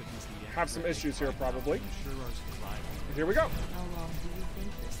have some issues here probably. Here we go. How long do you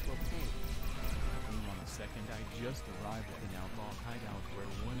think this will take? On a second, I just arrived at an outlaw hideout where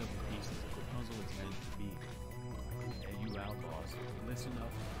one of the pieces of the puzzle is meant to be. Hey, you outlaws, listen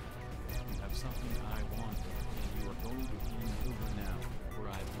up. You have something I want, and you are going to hand over now, or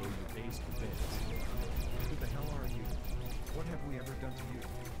I blow your face to bits. Who the hell are you? What have we ever done to you?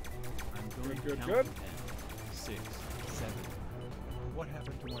 I'm going to count good. 10, 6, 7. What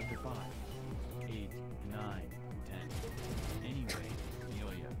happened to 1 to 5? 8, 9, 10. Anyway,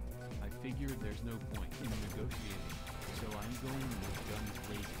 Amelia, I figured there's no point in negotiating, so I'm going with guns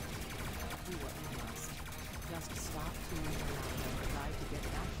blazing. Do what you must. Just stop fooling around and try to get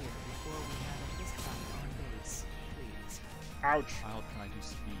back here before we have a fist fight on base, please. Ouch. I'll try to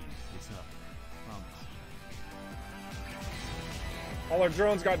speed this up. Promise. All our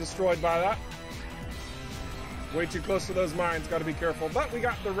drones got destroyed by that. Way too close to those mines, gotta be careful. But we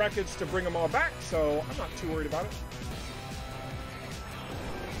got the wreckage to bring them all back, so I'm not too worried about it.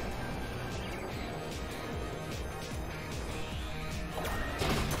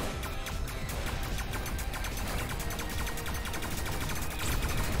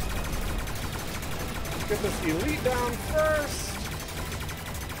 Get this elite down first.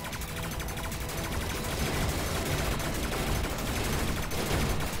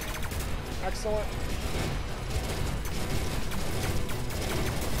 Excellent.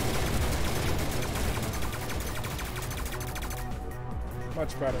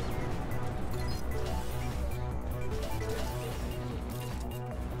 Much better.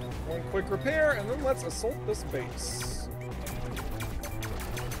 One quick repair, and then let's assault this base.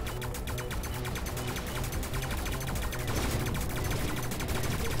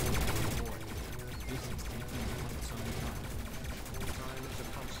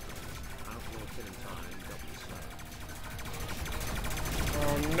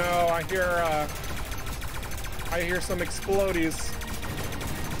 Oh no, I hear some explodies.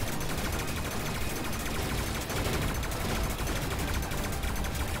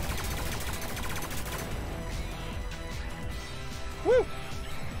 Woo!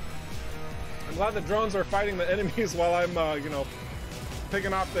 I'm glad the drones are fighting the enemies while I'm, you know,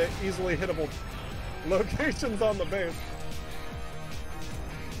 picking off the easily hittable locations on the base.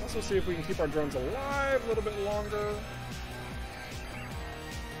 Also see if we can keep our drones alive a little bit longer.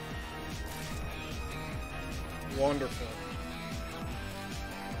 Wonderful.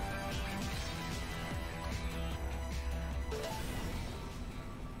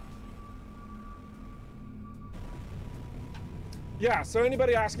 Yeah, so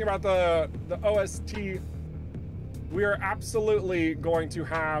anybody asking about the OST, we are absolutely going to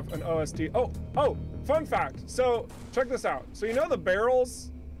have an OST. Oh, fun fact. So check this out. So you know the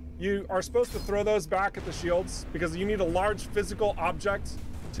barrels, you are supposed to throw those back at the shields because you need a large physical object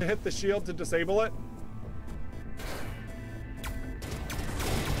to hit the shield to disable it.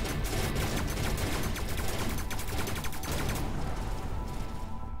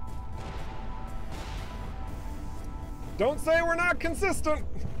 Don't say we're not consistent.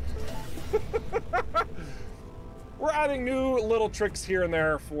 We're adding new little tricks here and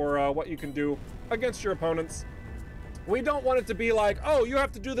there for what you can do against your opponents. We don't want it to be like, oh, you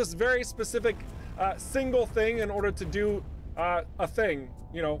have to do this very specific single thing in order to do a thing,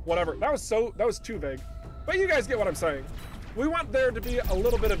 you know, whatever. That was too vague. But you guys get what I'm saying. We want there to be a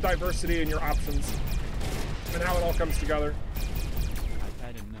little bit of diversity in your options and how it all comes together. I've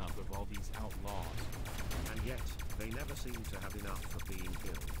had enough of all these outlaws. And yet, they never seem to have enough for being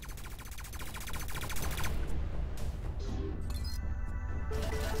killed.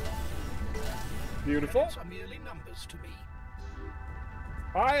 Beautiful. Are merely numbers to me.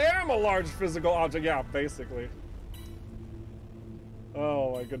 I am a large physical object. Yeah, basically.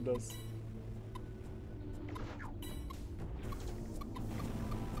 Oh my goodness.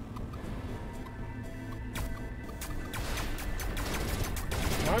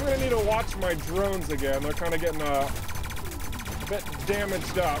 I'm gonna need to watch my drones again. They're kind of getting a bit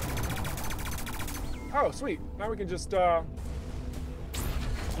damaged up. Oh, sweet. Now we can just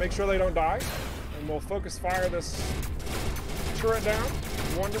make sure they don't die. And we'll focus fire this turret down.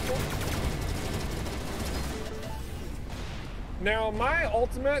 Wonderful. Now, my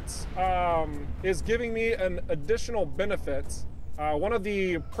ultimate is giving me an additional benefit. One of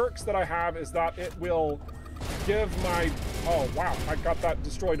the perks that I have is that it will give my... Oh, wow. I got that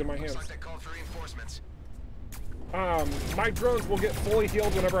destroyed in my hands. Looks like they called for reinforcements. My drones will get fully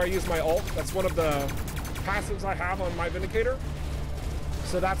healed whenever I use my ult. That's one of the passives I have on my Vindicator.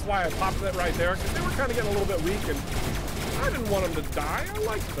 So that's why I popped it right there, because they were kind of getting a little bit weak, and I didn't want them to die. I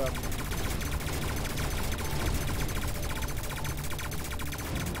liked them.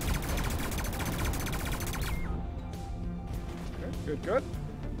 Okay, good, good.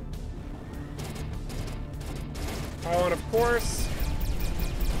 Oh, and of course,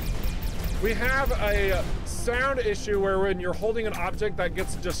 we have a sound issue where when you're holding an object that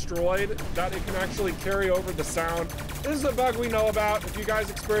gets destroyed, that it can actually carry over the sound. This is a bug we know about. If you guys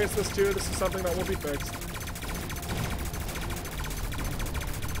experience this too, this is something that will be fixed.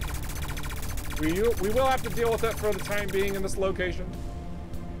 We will have to deal with it for the time being in this location,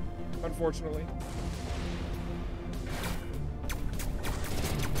 unfortunately.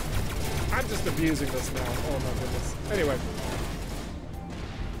 just abusing this now. Oh my goodness. Anyway.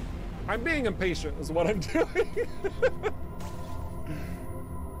 I'm being impatient is what I'm doing.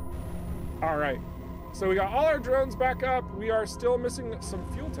 All right. So we got all our drones back up. We are still missing some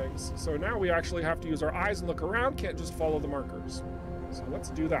fuel tanks. So now we actually have to use our eyes and look around. Can't just follow the markers. So let's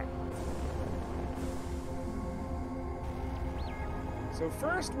do that. So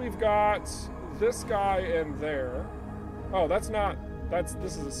first we've got this guy in there. Oh, this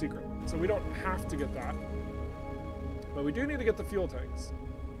is a secret. So we don't have to get that. But we do need to get the fuel tanks.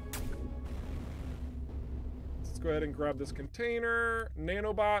 Let's go ahead and grab this container.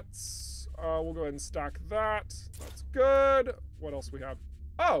 Nanobots. We'll go ahead and stack that. That's good. What else we have?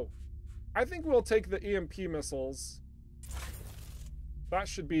 Oh, I think we'll take the EMP missiles. That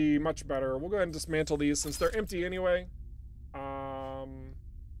should be much better. We'll go ahead and dismantle these since they're empty anyway.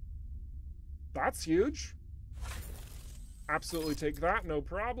 That's huge. Absolutely take that, no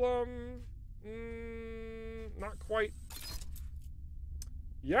problem. Not quite.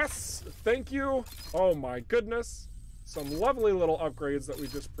 Yes, thank you. Oh my goodness. Some lovely little upgrades that we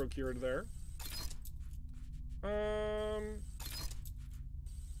just procured there. All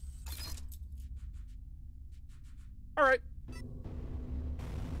right.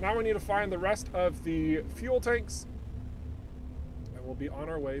 Now we need to find the rest of the fuel tanks. And we'll be on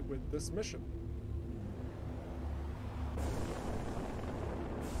our way with this mission.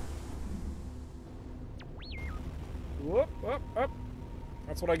 Whoop, up, up.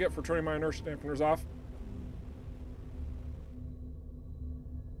 That's what I get for turning my inertia dampeners off.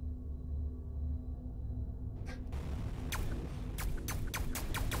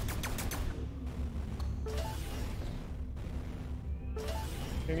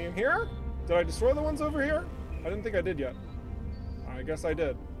 Any in here? Did I destroy the ones over here? I didn't think I did yet. I guess I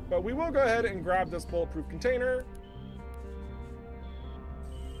did. But we will go ahead and grab this bulletproof container.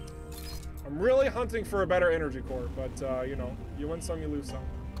 I'm really hunting for a better energy core, but you know, you win some, you lose some.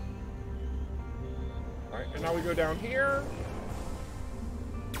 All right, and now we go down here.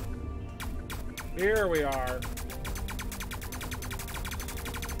 Here we are.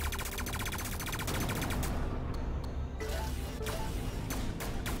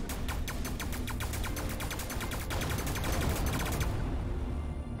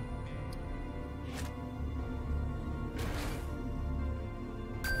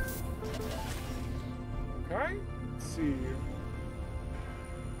 Okay, let's see.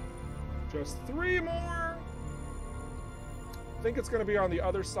 Just 3 more. I think it's going to be on the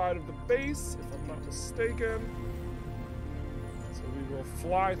other side of the base, if I'm not mistaken. So we will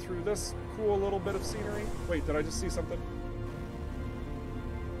fly through this cool little bit of scenery. Wait, did I just see something?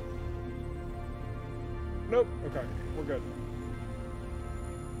 Nope. Okay, we're good.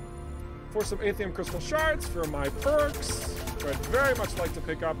 For some Aethium crystal shards for my perks, which I'd very much like to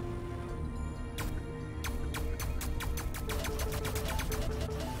pick up.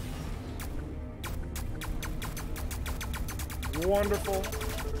 Wonderful.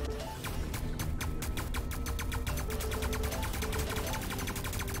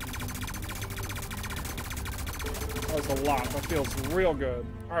 That was a lot. That feels real good.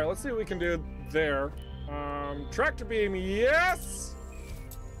 All right, let's see what we can do there. Tractor beam, yes!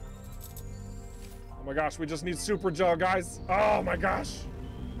 Oh my gosh, we just need super gel, guys. Oh my gosh.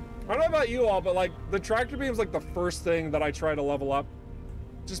 I don't know about you all, but like the tractor beam is like the first thing that I try to level up.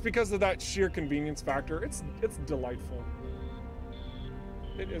 Just because of that sheer convenience factor. It's delightful.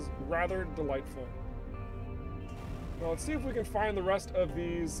 It is rather delightful. Now let's see if we can find the rest of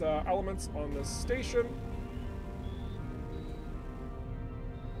these elements on this station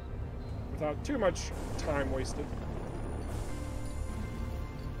without too much time wasted.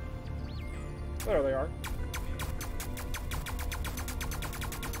 There they are.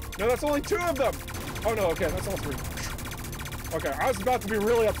 No, that's only 2 of them! Oh no, okay, that's all 3. Okay, I was about to be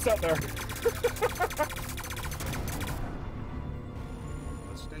really upset there.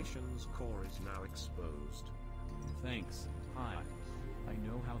 Station's core is now exposed. Thanks. Hi. I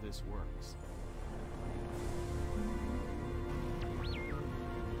know how this works.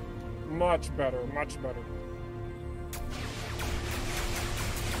 Much better, much better.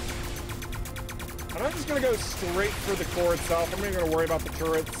 And I'm just gonna go straight for the core itself. I'm not even gonna worry about the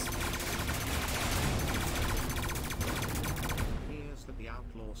turrets. It appears that the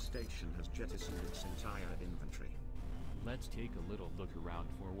outlaw station has jettisoned its entire inventory. Let's take a little look around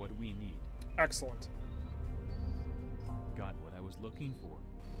for what we need. Excellent. Got what I was looking for.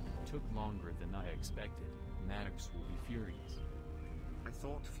 Took longer than I expected. Maddox will be furious. I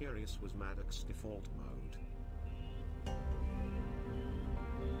thought Furious was Maddox's default mode.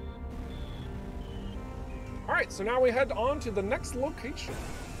 All right, so now we head on to the next location.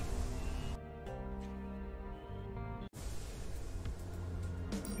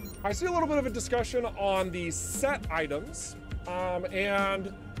 I see a little bit of a discussion on the set items.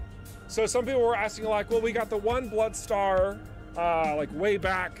 And so some people were asking like, well, we got the one Blood Star, like way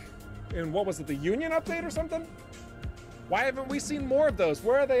back in, what was it, the Union update or something? Why haven't we seen more of those?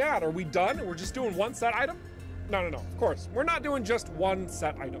 Where are they at? Are we done and we're just doing one set item? No, of course. We're not doing just one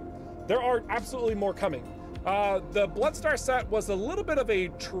set item. There are absolutely more coming. The Bloodstar set was a little bit of a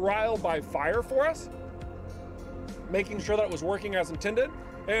trial by fire for us, making sure that it was working as intended.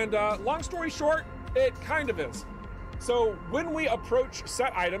 And long story short, it kind of is. So when we approach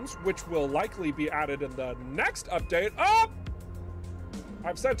set items, which will likely be added in the next update,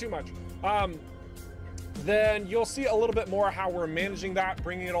 I've said too much. Then you'll see a little bit more how we're managing that,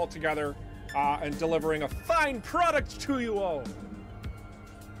 bringing it all together, and delivering a fine product to you all.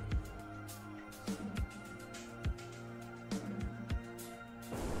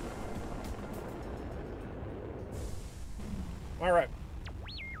 All right.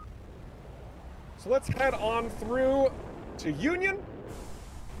 So let's head on through to Union.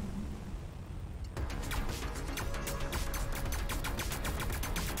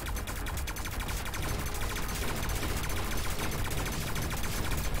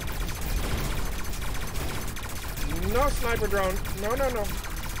 No sniper drone. No. No.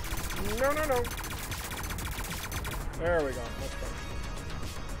 There we go. That's better.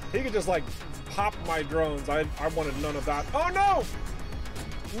 He could just like pop my drones. I wanted none of that. Oh no!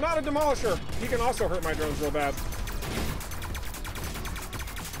 Not a demolisher. He can also hurt my drones real bad.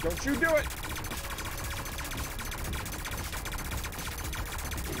 Don't you do it.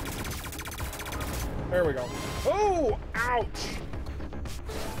 There we go. Oh, ouch.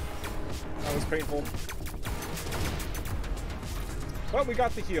 That was painful. But we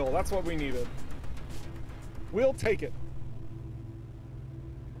got the heal. That's what we needed. We'll take it.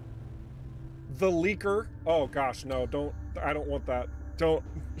 The leaker. Oh gosh, no, don't. I don't want that. Don't.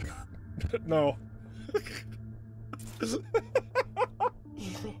 No.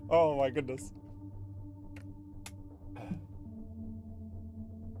 Oh my goodness.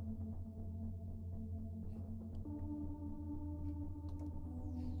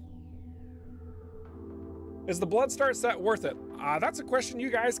 Is the Bloodstar set worth it? That's a question you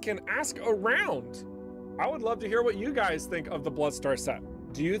guys can ask around. I would love to hear what you guys think of the Bloodstar set.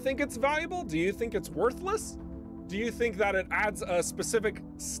 Do you think it's valuable? Do you think it's worthless? Do you think that it adds a specific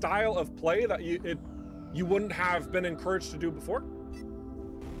style of play that you wouldn't have been encouraged to do before?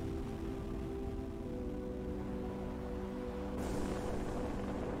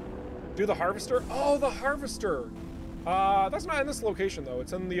 Do the Harvester? Oh, the Harvester. That's not in this location though.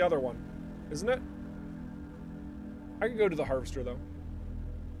 It's in the other one, isn't it? I could go to the Harvester though.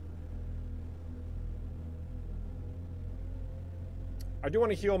 I do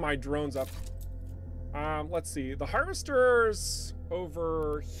want to heal my drones up. Let's see. The Harvester's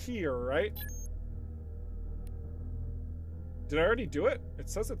over here, right? Did I already do it? It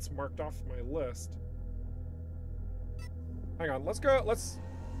says it's marked off my list. Hang on. Let's go. Let's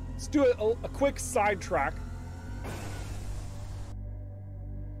do a quick sidetrack.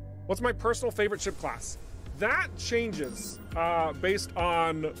 What's my personal favorite ship class? That changes based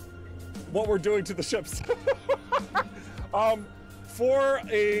on what we're doing to the ships. For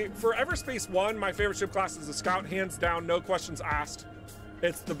EVERSPACE 1, my favorite ship class is a Scout, hands down, no questions asked.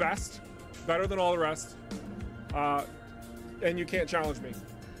 It's the best, better than all the rest, and you can't challenge me.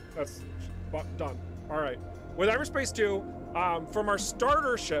 That's done. All right. With EVERSPACE 2, from our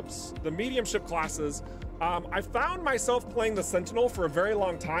starter ships, the medium ship classes, I found myself playing the Sentinel for a very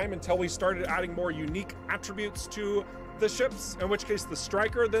long time until we started adding more unique attributes to the ships, in which case the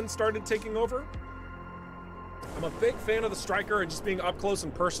Striker then started taking over. I'm a big fan of the Striker and just being up close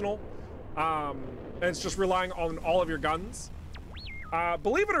and personal. And it's just relying on all of your guns.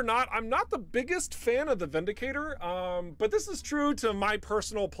 Believe it or not, I'm not the biggest fan of the Vindicator, but this is true to my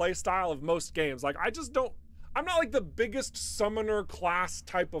personal play style of most games. Like, I'm not like the biggest summoner class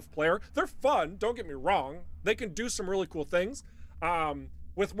type of player. They're fun, don't get me wrong. They can do some really cool things.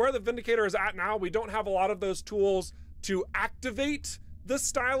 With where the Vindicator is at now, we don't have a lot of those tools to activate this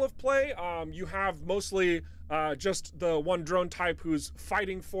style of play. You have mostly just the one drone type who's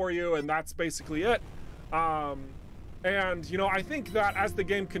fighting for you, and that's basically it. And, you know, I think that as the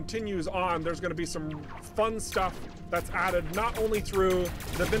game continues on, there's going to be some fun stuff that's added not only through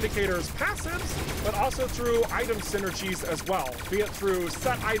the Vindicator's passives, but also through item synergies as well. Be it through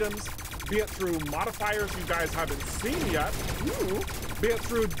set items, be it through modifiers you guys haven't seen yet, ooh, be it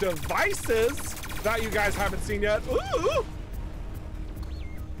through devices that you guys haven't seen yet, ooh.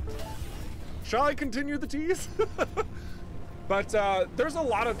 Shall I continue the tease? But there's a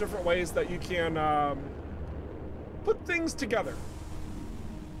lot of different ways that you can put things together.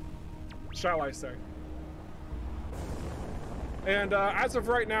 shall I say. And as of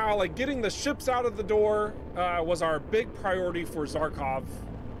right now, like getting the ships out of the door was our big priority for Zarkov,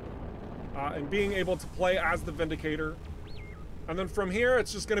 and being able to play as the Vindicator. And then from here,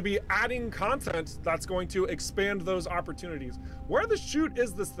 it's just going to be adding content that's going to expand those opportunities. Where the shoot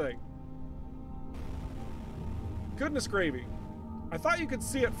is this thing? Goodness gravy. I thought you could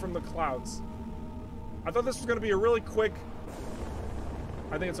see it from the clouds. I thought this was going to be a really quick...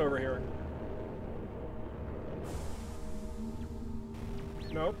 I think it's over here.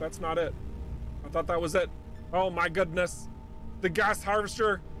 Nope, that's not it. I thought that was it. Oh my goodness. The gas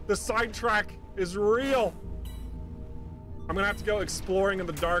harvester, the sidetrack is real. I'm gonna have to go exploring in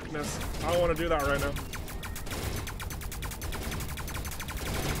the darkness. I don't want to do that right now.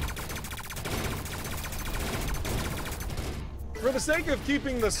 For the sake of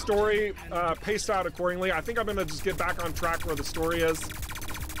keeping the story paced out accordingly, I think I'm gonna just get back on track where the story is.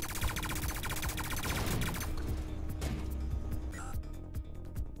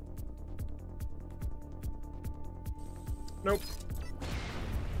 Nope.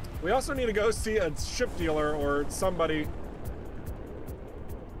 We also need to go see a ship dealer or somebody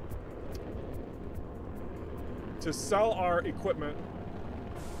to sell our equipment.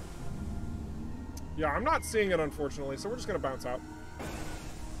 Yeah, I'm not seeing it, unfortunately, so we're just gonna bounce out.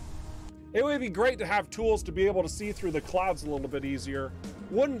 It would be great to have tools to be able to see through the clouds a little bit easier.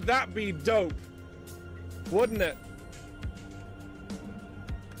 Wouldn't that be dope? Wouldn't it?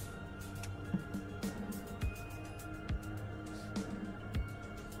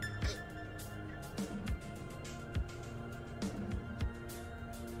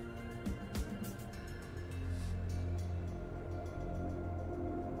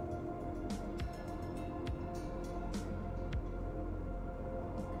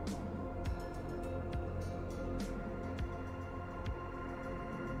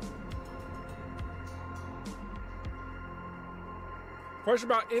 Question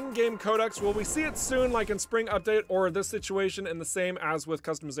about in-game codex. Will we see it soon, like in Spring Update, or this situation in the same as with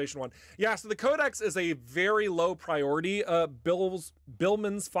Customization 1? Yeah, so the codex is a very low priority,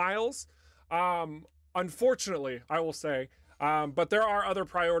 Billman's files. Unfortunately, I will say. But there are other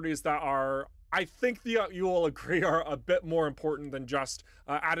priorities that are, I think you will agree, are a bit more important than just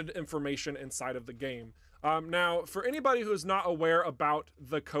added information inside of the game. Now, for anybody who's not aware about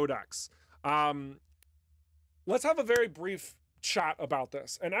the codex, let's have a very brief chat about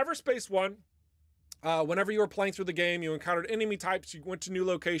this. In EVERSPACE 1, whenever you were playing through the game, you encountered enemy types, you went to new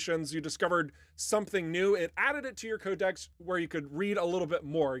locations, you discovered something new, it added it to your codex where you could read a little bit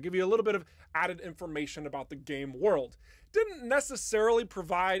more, give you a little bit of added information about the game world. Didn't necessarily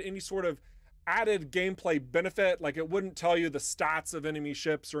provide any sort of added gameplay benefit, like it wouldn't tell you the stats of enemy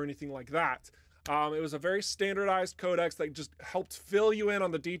ships or anything like that. It was a very standardized codex that just helped fill you in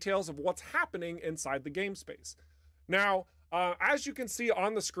on the details of what's happening inside the game space. Now, as you can see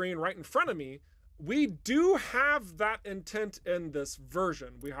on the screen right in front of me, we do have that intent in this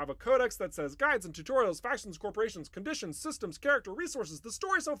version. We have a codex that says guides and tutorials, factions, corporations, conditions, systems, character, resources, the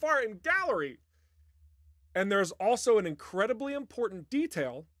story so far, in gallery. And there's also an incredibly important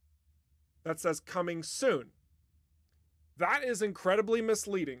detail that says coming soon. That is incredibly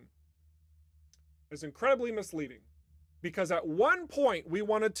misleading. It's incredibly misleading because at one point we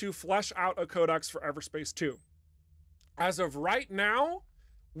wanted to flesh out a codex for EVERSPACE 2. As of right now,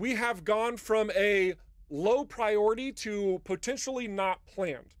 we have gone from a low priority to potentially not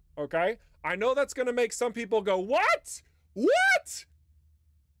planned, okay? I know that's gonna make some people go, what? What?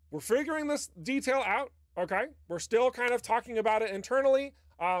 We're figuring this detail out, okay? We're still kind of talking about it internally,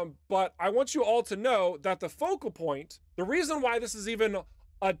 but I want you all to know that the focal point, the reason why this is even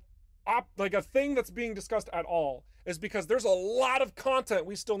like a thing that's being discussed at all, is because there's a lot of content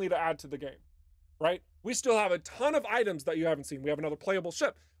we still need to add to the game, right? We still have a ton of items that you haven't seen. We have another playable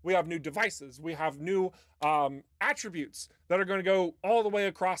ship. We have new devices. We have new attributes that are going to go all the way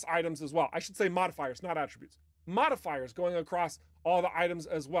across items as well. I should say modifiers, not attributes. Modifiers going across all the items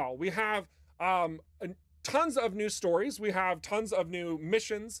as well. We have tons of new stories. We have tons of new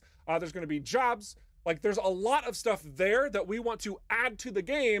missions. There's going to be jobs. Like, there's a lot of stuff there that we want to add to the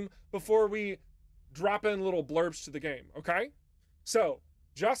game before we drop in little blurbs to the game, okay? So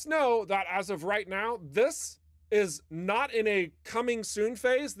just know that as of right now, this is not in a coming soon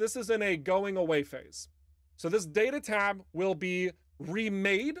phase. This is in a going away phase. So this data tab will be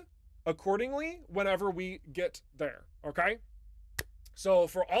remade accordingly whenever we get there, okay? So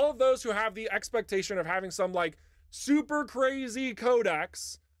for all of those who have the expectation of having some like super crazy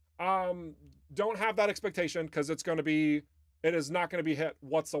codex, don't have that expectation, because it is not going to be hit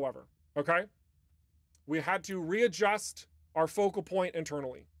whatsoever, okay? We had to readjust our focal point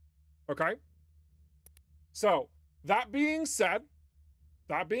internally, Okay? So, that being said,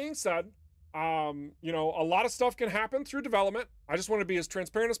 you know, a lot of stuff can happen through development. I just want to be as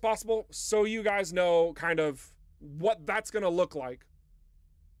transparent as possible so you guys know kind of what that's going to look like.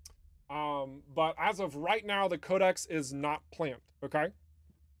 But as of right now, the codex is not planned, okay?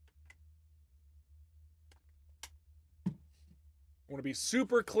 I want to be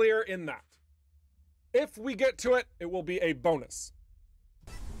super clear in that. If we get to it, it will be a bonus.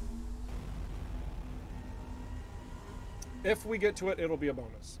 If we get to it, it'll be a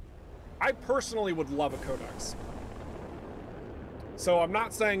bonus. I personally would love a codex. So I'm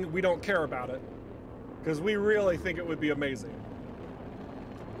not saying we don't care about it, because we really think it would be amazing.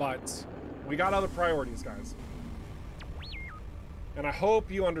 But we got other priorities, guys. And I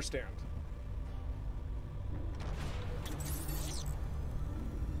hope you understand.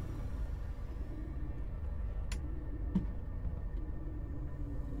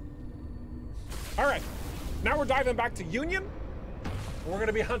 All right, now we're diving back to Union. We're going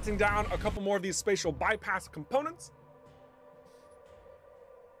to be hunting down a couple more of these spatial bypass components.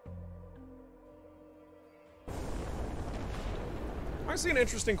 I see an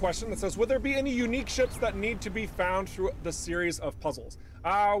interesting question that says, would there be any unique ships that need to be found through the series of puzzles?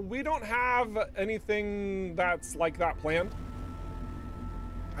 We don't have anything that's like that planned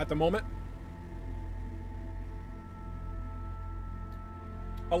at the moment.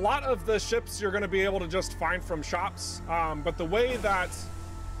 A lot of the ships you're going to be able to just find from shops, but the way that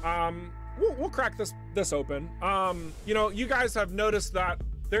we'll crack this open. You know, you guys have noticed that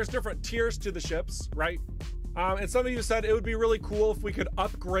there's different tiers to the ships, right? And some of you said it would be really cool if we could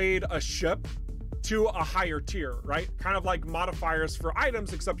upgrade a ship to a higher tier, right? Kind of like modifiers for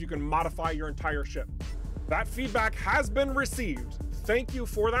items, except you can modify your entire ship. That feedback has been received. Thank you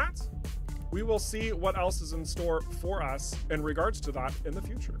for that. We will see what else is in store for us in regards to that in the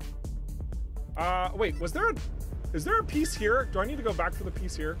future. Wait, is there a piece here? Do I need to go back for the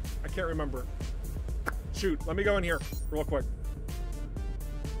piece here? I can't remember. Shoot, let me go in here real quick.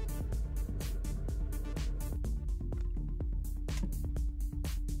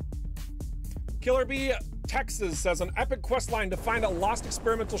 Killer Bee Texas says, an epic quest line to find a lost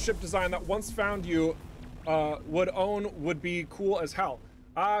experimental ship design that once found you would be cool as hell.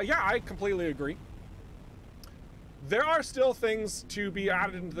 Yeah, I completely agree. There are still things to be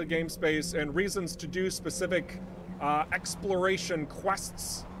added into the game space and reasons to do specific exploration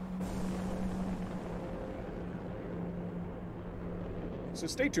quests. So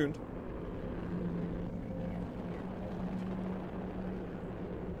stay tuned.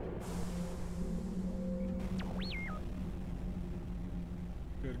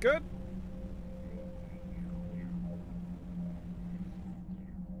 Good.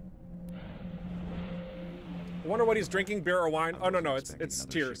 I wonder what he's drinking, beer or wine. Oh, no, it's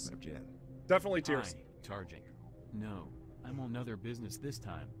tears. Definitely tears. Hi, Tarjik. No, I'm on other business this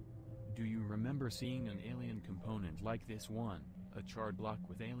time. Do you remember seeing an alien component like this one? A charred block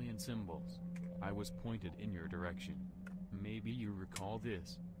with alien symbols. I was pointed in your direction. Maybe you recall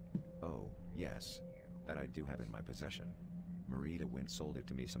this. Oh, yes. That I do have in my possession. Marita Wint sold it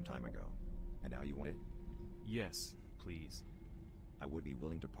to me some time ago. And now you want it? Yes, please. I would be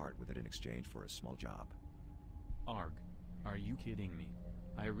willing to part with it in exchange for a small job. Arg, are you kidding me?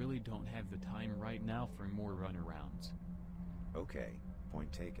 I really don't have the time right now for more runarounds. Okay,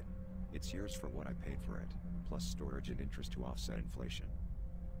 point taken. It's yours for what I paid for it, plus storage and interest to offset inflation.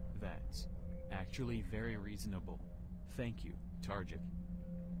 That's actually very reasonable. Thank you, Tarjik.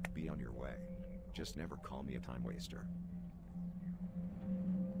 Be on your way. Just never call me a time waster.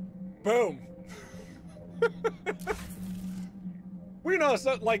 Boom. We know,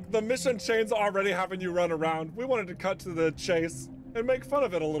 so, like, the mission chain's already having you run around. We wanted to cut to the chase and make fun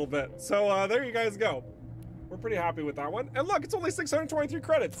of it a little bit. So there you guys go. We're pretty happy with that one. And look, it's only 623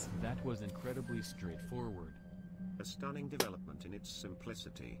 credits. That was incredibly straightforward. A stunning development in its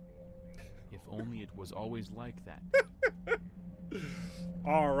simplicity. If only it was always like that.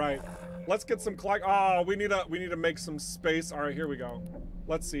 All right, let's get some we need to make some space. All right, here we go.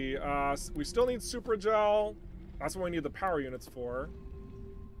 Let's see. We still need super gel. That's what we need the power units for.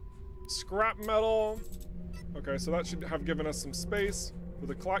 Scrap metal. Okay, so that should have given us some space for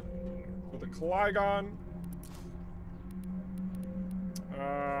the Klygon.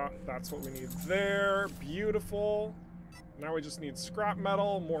 That's what we need there. Beautiful. Now we just need scrap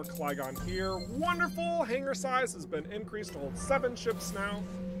metal, more Klygon here. Wonderful! Hangar size has been increased to hold 7 ships now.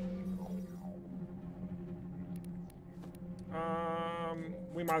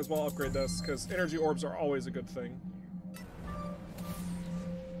 We might as well upgrade this, because energy orbs are always a good thing.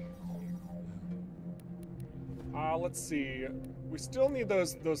 Let's see. We still need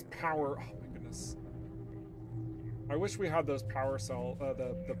those power. Oh my goodness. I wish we had those power cell,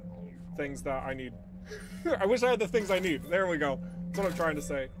 the things that I need. I wish I had the things I need. There we go. That's what I'm trying to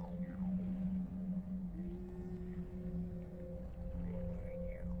say.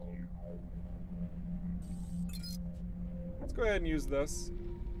 Let's go ahead and use this.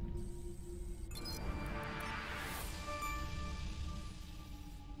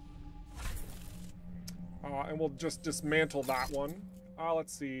 And we'll just dismantle that one.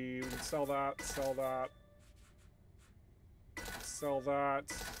 Let's see. We can sell that, sell that. Sell that.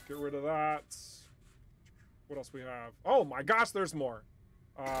 Get rid of that. What else we have? Oh my gosh, there's more.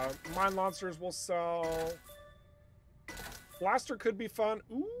 Mine launchers will sell. Blaster could be fun.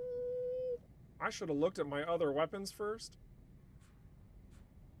 Ooh. I should have looked at my other weapons first.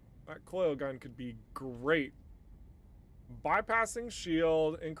 That coil gun could be great. Bypassing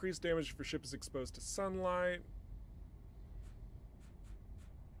shield, increased damage if your ship is exposed to sunlight.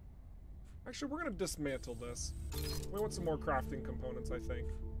 Actually, we're gonna dismantle this. We want some more crafting components, I think.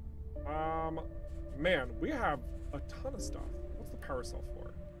 Man, we have a ton of stuff. What's the power cell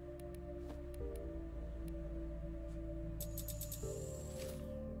for?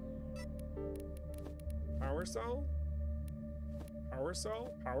 Power cell? Power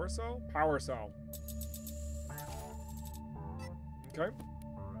cell? Power cell? Power cell. Okay.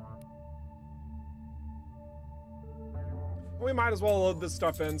 We might as well load this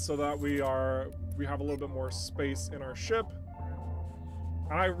stuff in so that we have a little bit more space in our ship.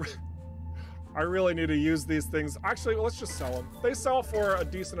 And I really need to use these things. Actually, let's just sell them. They sell for a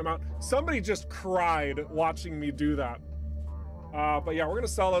decent amount. Somebody just cried watching me do that. But yeah, we're gonna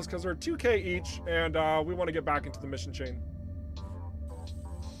sell those because they're 2K each, and we want to get back into the mission chain.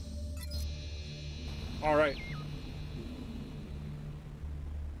 All right.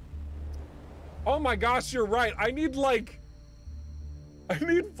 Oh my gosh, you're right. I need like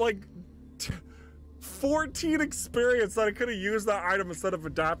 14 experience that I could have used that item instead of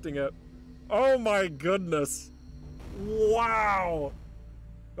adapting it. Oh my goodness. Wow.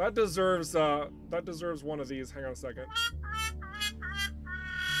 That deserves one of these. Hang on a second.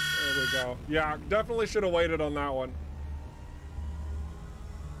 There we go. Yeah, definitely should have waited on that one.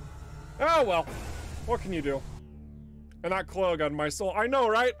 Oh well. What can you do? And that coil gun, my soul. I know,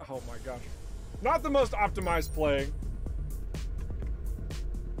 right? Oh my gosh. Not the most optimized playing.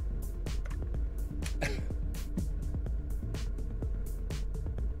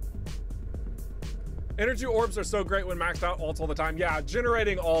 Energy orbs are so great when maxed out ults all the time. Yeah,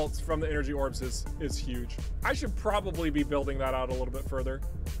 generating ults from the energy orbs is huge. I should probably be building that out a little bit further.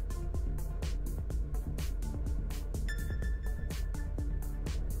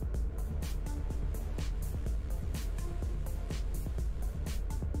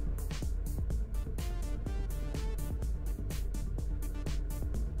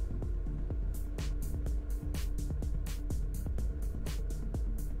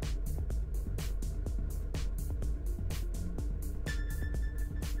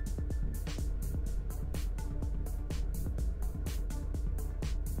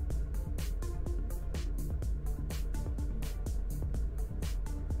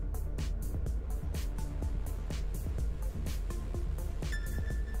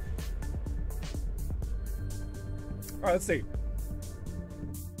 All right, let's see.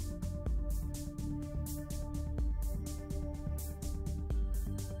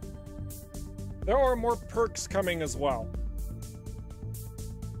 There are more perks coming as well.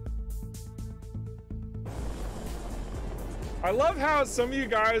 I love how some of you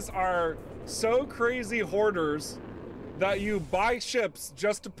guys are so crazy hoarders that you buy ships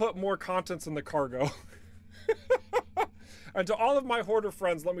just to put more contents in the cargo. And to all of my hoarder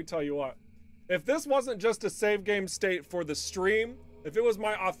friends, let me tell you what. If this wasn't just a save game state for the stream, if it was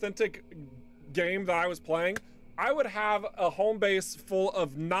my authentic game that I was playing, I would have a home base full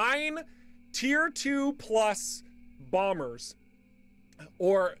of 9 tier 2 plus bombers,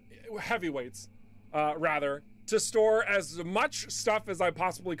 or heavyweights, rather, to store as much stuff as I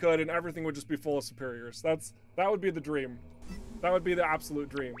possibly could, and everything would just be full of superiors. That would be the dream. That would be the absolute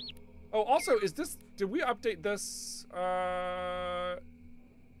dream. Oh, also, did we update this?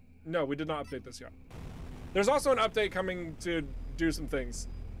 No, we did not update this yet. There's also an update coming to do some things.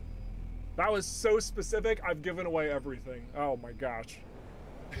 That was so specific, I've given away everything. Oh my gosh.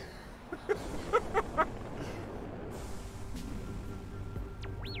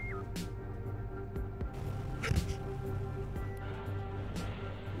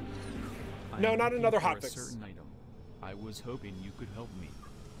 No, not another hotfix. Certain item. I was hoping you could help me.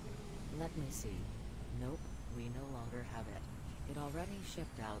 Let me see. Nope, we no longer have it. It already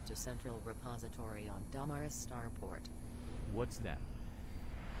shipped out to Central Repository on Damaris Starport. What's that?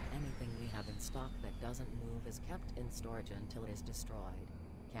 Anything we have in stock that doesn't move is kept in storage until it is destroyed.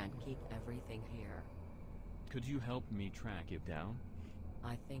 Can't keep everything here. Could you help me track it down?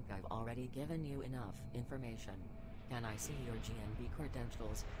 I think I've already given you enough information. Can I see your GNB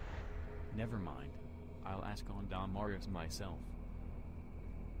credentials? Never mind. I'll ask on Damarius myself.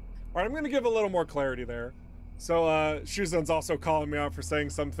 All right, I'm going to give a little more clarity there. So, Shuzun's also calling me out for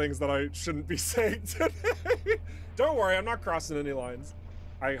saying some things that I shouldn't be saying today. Don't worry, I'm not crossing any lines.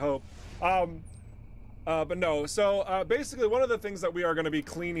 I hope. But no, so basically one of the things that we are going to be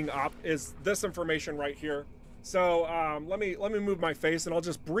cleaning up is this information right here. So let me move my face and I'll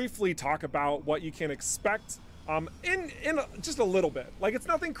just briefly talk about what you can expect in just a little bit. Like, it's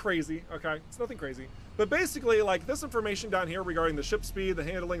nothing crazy, okay? It's nothing crazy. But basically, like, this information down here regarding the ship speed, the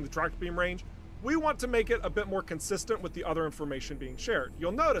handling, the tracked beam range, we want to make it a bit more consistent with the other information being shared.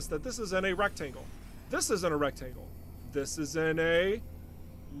 You'll notice that this is in a rectangle. This is in a rectangle. This is in a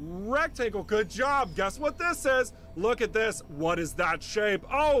rectangle. Good job. Guess what this is? Look at this. What is that shape?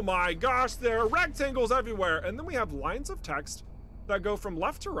 Oh my gosh, there are rectangles everywhere. And then we have lines of text that go from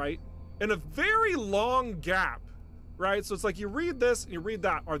left to right in a very long gap, right? So it's like you read this and you read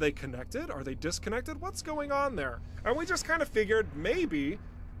that. Are they connected? Are they disconnected? What's going on there? And we just kind of figured maybe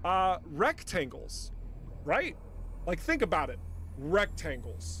rectangles, right? Like, think about it.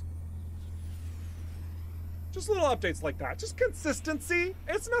 Rectangles. Just little updates like that. Just consistency.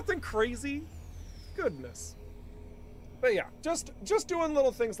 It's nothing crazy. Goodness. But yeah, just doing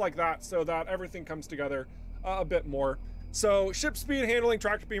little things like that so that everything comes together a bit more. So ship speed, handling,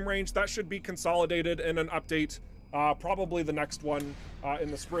 tractor beam range, that should be consolidated in an update, probably the next one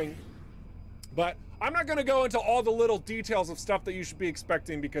in the spring. But I'm not going to go into all the little details of stuff that you should be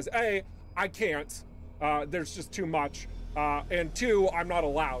expecting because A, I can't. There's just too much. And 2, I'm not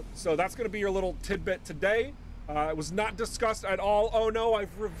allowed. So that's going to be your little tidbit today. It was not discussed at all. Oh no,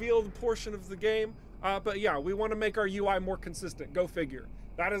 I've revealed a portion of the game. But yeah, we want to make our UI more consistent. Go figure.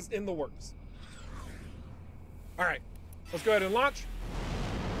 That is in the works. All right, let's go ahead and launch.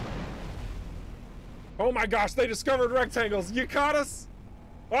 Oh my gosh, they discovered rectangles. You caught us?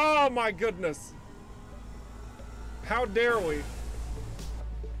 Oh my goodness. How dare we?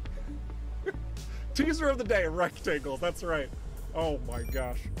 Teaser of the day, rectangles, that's right. Oh my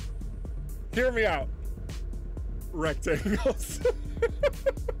gosh. Hear me out. Rectangles.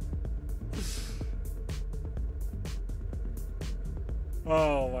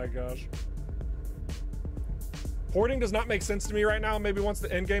 Oh my gosh. Hoarding does not make sense to me right now. Maybe once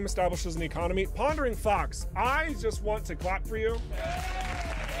the end game establishes an economy. Pondering Fox, I just want to clap for you.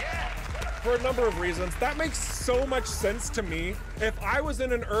 For a number of reasons. That makes so much sense to me. If I was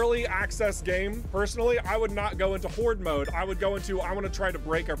in an early access game, personally, I would not go into hoard mode. I would go into, I want to try to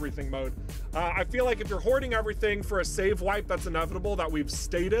break everything mode. I feel like if you're hoarding everything for a save wipe that's inevitable that we've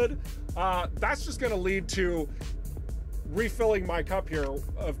stated, that's just going to lead to refilling my cup here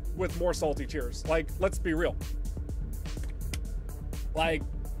with more salty tears. Like, let's be real. Like,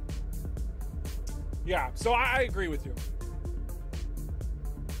 yeah, so I agree with you.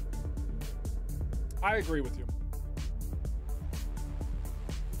 I agree with you.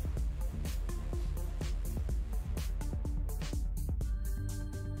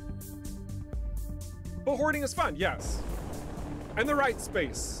 But hoarding is fun, yes. In the right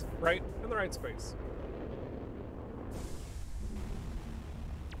space, right? In the right space.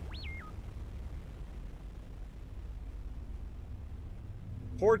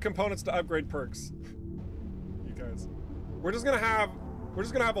 Hoard components to upgrade perks. You guys. We're just gonna have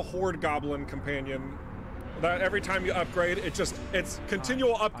a horde goblin companion that every time you upgrade, it's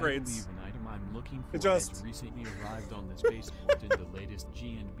continual upgrades. I believe an item I'm looking for it just has recently arrived on the spaceport in the latest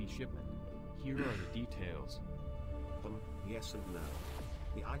GNB shipment. Here are the details. Yes and no.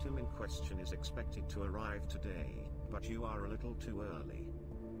 The item in question is expected to arrive today, but you are a little too early.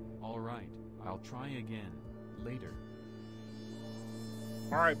 All right, I'll try again later.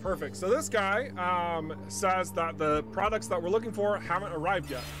 All right, perfect. So this guy says that the products that we're looking for haven't arrived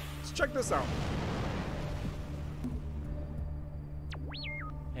yet. Let's check this out.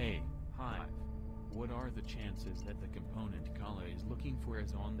 Hey, Hive. What are the chances that the component Kala is looking for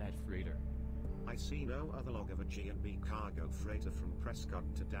is on that freighter? I see no other log of a G&B cargo freighter from Prescott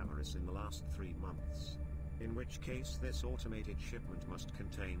to Damaris in the last 3 months. In which case this automated shipment must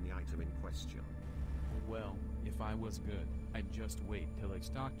contain the item in question. Well, if I was good, I'd just wait till it's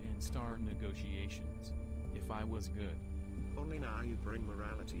stocked and start negotiations. If I was good. Only now you bring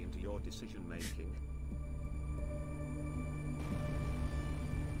morality into your decision making.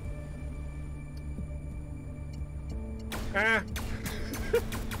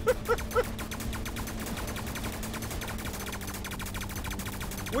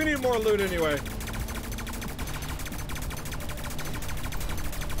 We need more loot anyway.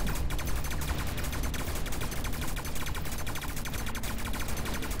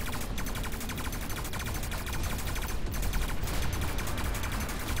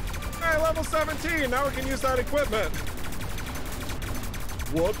 Hey, level 17. Now we can use that equipment.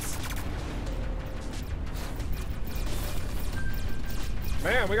 Whoops.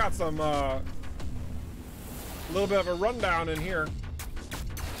 Man, we got some, little bit of a rundown in here.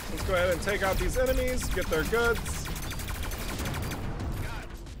 Let's go ahead and take out these enemies, get their goods.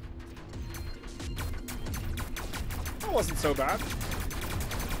 That wasn't so bad.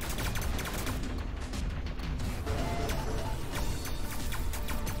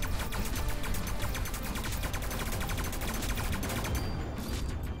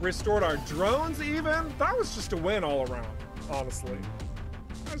 Restored our drones even? That was just a win all around, honestly.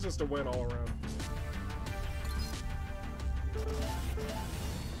 That was just a win all around.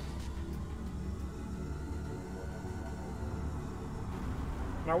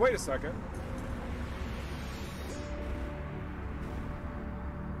 Now wait a second.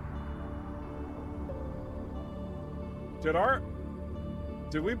 Did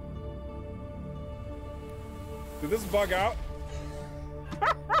this bug out?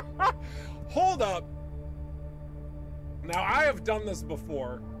 Hold up. Now I have done this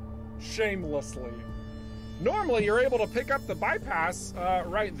before, shamelessly. Normally you're able to pick up the bypass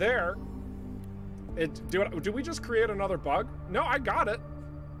right there. Did we just create another bug? No, I got it.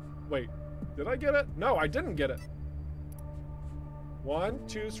 Wait, did I get it? No, I didn't get it. 1,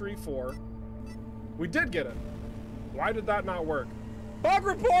 2, 3, 4. We did get it. Why did that not work? Bug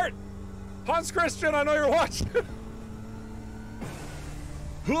report! Hans Christian, I know you're watching.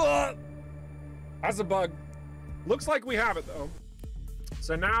 That's a bug. Looks like we have it though.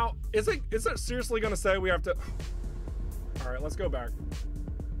 So now, is it seriously gonna say we have to? All right, let's go back.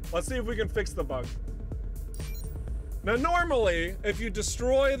 Let's see if we can fix the bug. Now normally, if you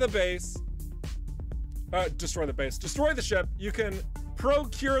destroy the base, destroy the ship, you can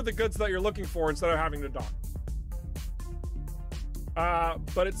procure the goods that you're looking for instead of having to dock.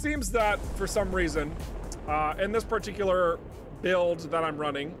 But it seems that for some reason, in this particular build that I'm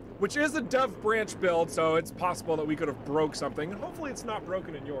running, which is a dev branch build, so it's possible that we could have broke something. Hopefully it's not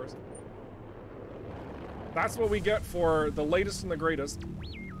broken in yours. That's what we get for the latest and the greatest.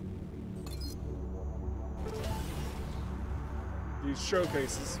 These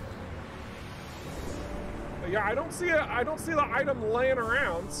showcases. But yeah, I don't see the item laying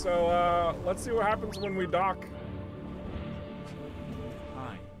around, so let's see what happens when we dock.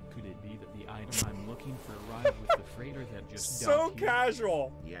 Hi, could it be that the item I'm looking for arrived with the freighter that just so docked here?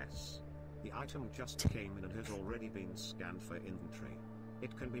 Casual. Yes. The item just came in and has already been scanned for inventory.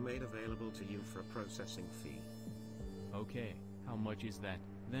 It can be made available to you for a processing fee. Okay, how much is that,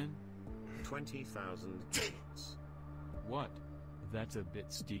 then? 20,000 gates. What? That's a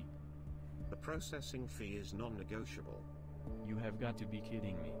bit steep. The processing fee is non-negotiable. You have got to be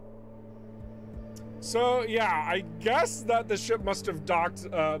kidding me. So yeah, I guess that the ship must have docked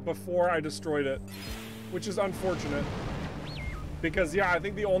before I destroyed it, which is unfortunate. Because yeah, I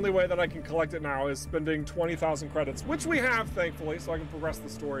think the only way that I can collect it now is spending 20,000 credits, which we have, thankfully, so I can progress the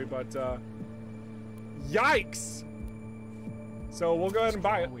story, but yikes! So we'll go ahead and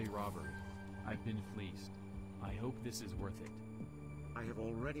buy it. Away, Robert. I've been fleeced. I hope this is worth it. I have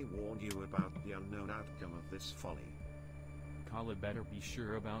already warned you about the unknown outcome of this folly. Kala better be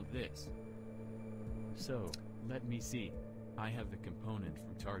sure about this. So, let me see. I have the component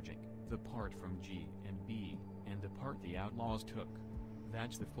from Tarjik, the part from G and B, and the part the outlaws took.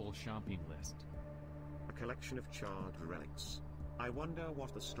 That's the full shopping list. A collection of charred relics. I wonder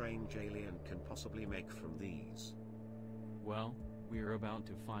what the strange alien can possibly make from these. Well, we're about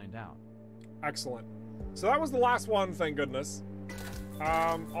to find out. Excellent. So that was the last one, thank goodness.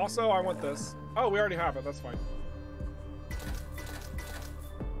 Also, I want this. Oh, we already have it, that's fine.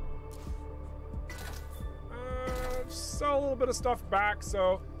 Just sell a little bit of stuff back,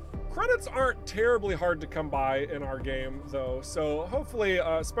 so credits aren't terribly hard to come by in our game, though, so hopefully,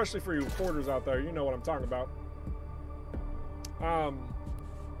 especially for you hoarders out there, you know what I'm talking about.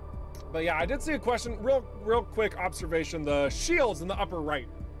 But yeah, I did see a question, real quick observation, the shields in the upper right.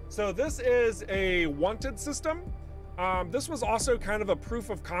 So this is a wanted system. This was also kind of a proof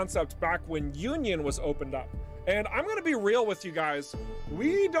of concept back when Union was opened up. And I'm gonna be real with you guys,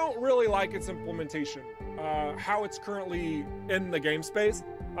 we don't really like its implementation, how it's currently in the game space.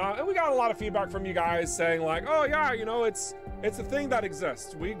 And we got a lot of feedback from you guys saying like, oh yeah, you know, it's a thing that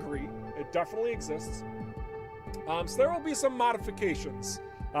exists. We agree, it definitely exists. So there will be some modifications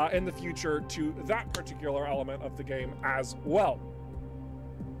in the future to that particular element of the game as well.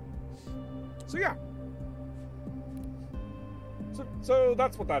 So yeah. So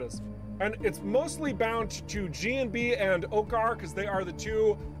that's what that is. And it's mostly bound to GNB and Okar because they are the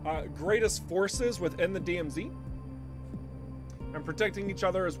two greatest forces within the DMZ. And protecting each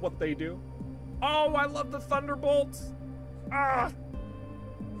other is what they do. Oh, I love the Thunderbolts. Ah.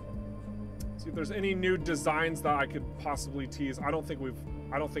 See if there's any new designs that I could possibly tease. I don't think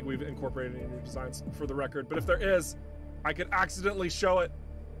we've incorporated any new designs for the record, but if there is, I could accidentally show it.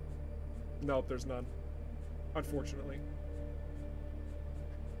 Nope, there's none. Unfortunately.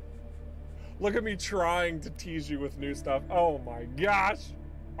 Look at me trying to tease you with new stuff. Oh my gosh.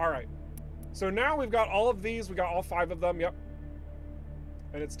 All right. So now we've got all of these. We got all 5 of them. Yep.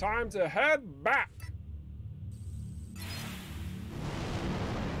 And it's time to head back.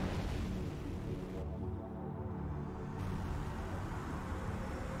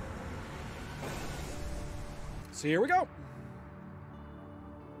 So here we go.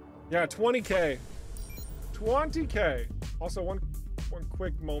 Yeah, 20K. 20K. Also, one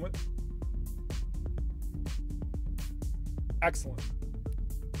quick moment. Excellent.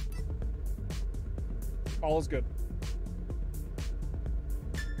 All is good.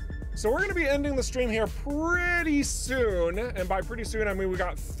 So we're going to be ending the stream here pretty soon. And by pretty soon, I mean we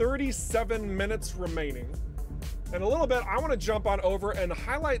got 37 minutes remaining. In a little bit, I want to jump on over and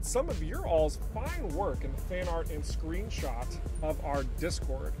highlight some of your all's fine work in fan art and screenshot of our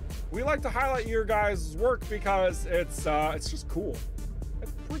Discord. We like to highlight your guys' work because it's just cool.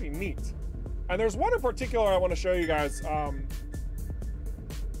 It's pretty neat. And there's one in particular I want to show you guys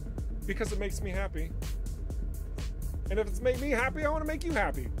because it makes me happy. And if it's made me happy, I want to make you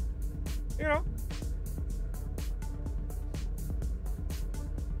happy. You know?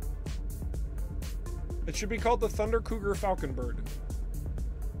 It should be called the Thunder Cougar Falcon Bird.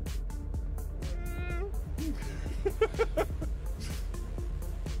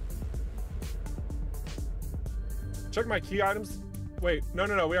 Check my key items. Wait,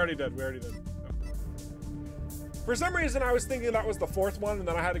 no, we already did. No. For some reason, I was thinking that was the 4th one, and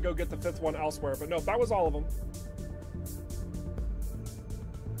then I had to go get the 5th one elsewhere. But no, that was all of them.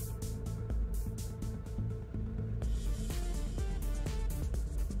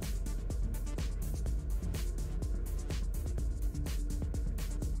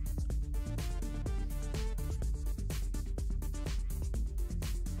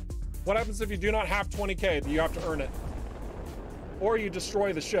 What happens if you do not have 20K? You have to earn it. Or you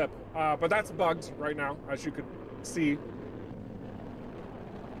destroy the ship. But that's bugged right now, as you could see.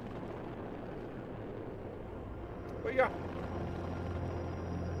 But yeah.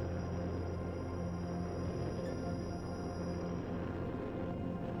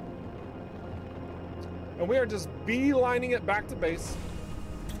 And we are just beelining it back to base.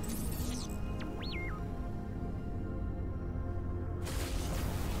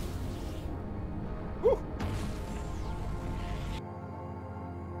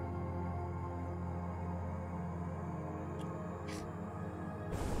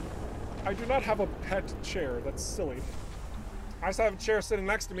 I do not have a pet chair. That's silly. I just have a chair sitting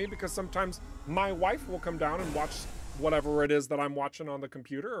next to me because sometimes my wife will come down and watch whatever it is that I'm watching on the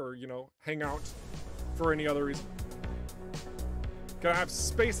computer or, you know, hang out for any other reason. Gotta have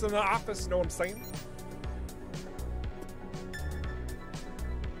space in the office, know what I'm saying?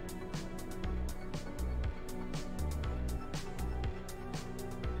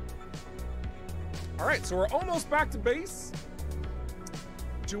 All right, so we're almost back to base,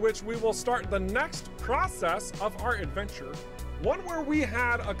 to which we will start the next process of our adventure. One where we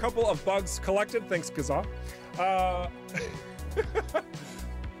had a couple of bugs collected, thanks Kazaa,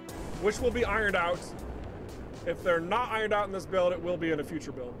 which will be ironed out. If they're not ironed out in this build, it will be in a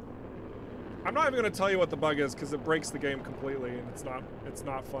future build. I'm not even gonna tell you what the bug is because it breaks the game completely and it's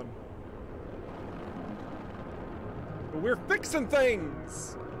not fun. But we're fixing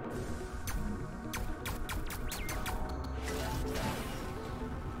things.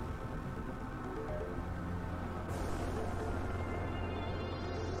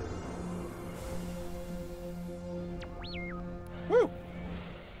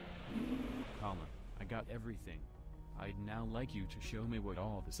 Everything. I'd now like you to show me what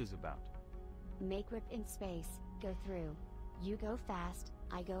all this is about. Make rip in space, go through. You go fast,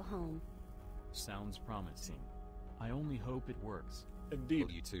 I go home. Sounds promising. I only hope it works. Indeed.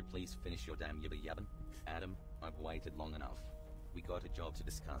 Will you two please finish your damn yibber yabbin? Adam, I've waited long enough. We got a job to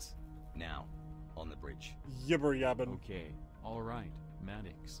discuss. Now, on the bridge. Yibber yabbin. Okay, alright,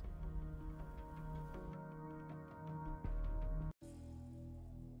 Maddox.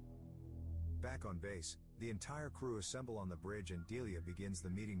 Back on base, the entire crew assemble on the bridge and Delia begins the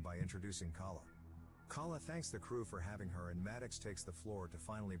meeting by introducing Kala. Kala thanks the crew for having her and Maddox takes the floor to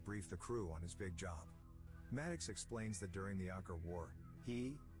finally brief the crew on his big job. Maddox explains that during the Acre War,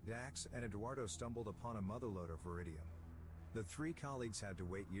 he, Dax, and Eduardo stumbled upon a motherlode of iridium. The three colleagues had to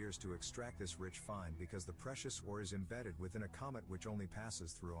wait years to extract this rich find because the precious ore is embedded within a comet which only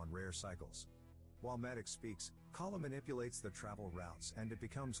passes through on rare cycles. While Maddox speaks, Kala manipulates the travel routes and it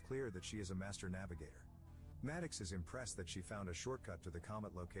becomes clear that she is a master navigator. Maddox is impressed that she found a shortcut to the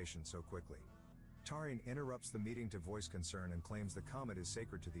comet location so quickly. Tarian interrupts the meeting to voice concern and claims the comet is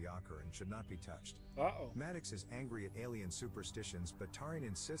sacred to the Acre and should not be touched. Maddox is angry at alien superstitions, but Tarian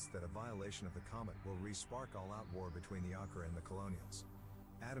insists that a violation of the comet will re-spark all-out war between the Acre and the Colonials.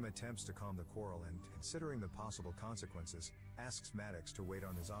 Adam attempts to calm the quarrel and, considering the possible consequences, asks Maddox to wait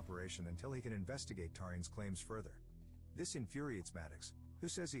on his operation until he can investigate Tarian's claims further. This infuriates Maddox, who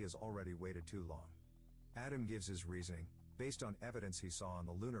says he has already waited too long. Adam gives his reasoning, based on evidence he saw on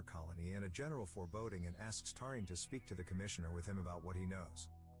the lunar colony and a general foreboding, and asks Tarian to speak to the commissioner with him about what he knows.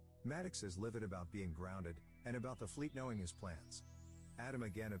 Maddox is livid about being grounded, and about the fleet knowing his plans. Adam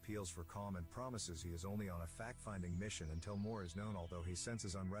again appeals for calm and promises he is only on a fact-finding mission until more is known, although he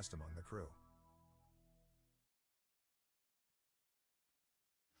senses unrest among the crew.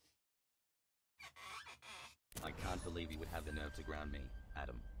 I can't believe you would have the nerve to ground me,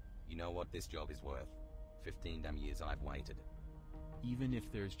 Adam. You know what this job is worth. 15 damn years I've waited. Even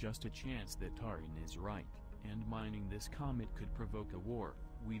if there's just a chance that Tarian is right, and mining this comet could provoke a war,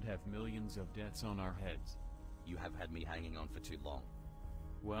 we'd have millions of deaths on our heads. You have had me hanging on for too long.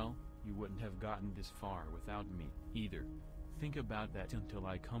 Well, you wouldn't have gotten this far without me, either. Think about that until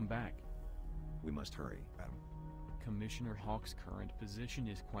I come back. We must hurry, Adam. Commissioner Hawk's current position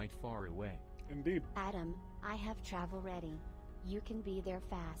is quite far away. Indeed. Adam, I have travel ready. You can be there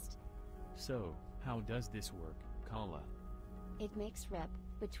fast. So, how does this work, Kala? It makes rep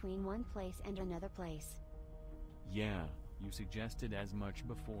between one place and another place. Yeah, you suggested as much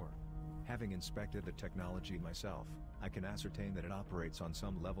before. Having inspected the technology myself, I can ascertain that it operates on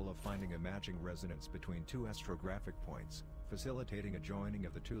some level of finding a matching resonance between two astrographic points, facilitating a joining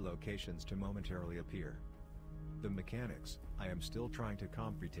of the two locations to momentarily appear. The mechanics, I am still trying to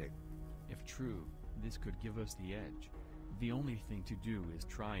computate. If true, this could give us the edge. The only thing to do is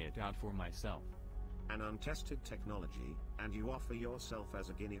try it out for myself. An untested technology, and you offer yourself as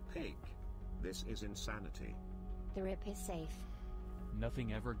a guinea pig. This is insanity. The rip is safe.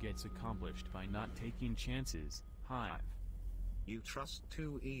 Nothing ever gets accomplished by not taking chances, Hive. You trust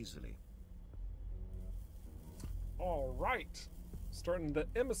too easily. Alright. Starting the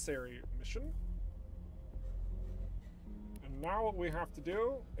emissary mission. And now what we have to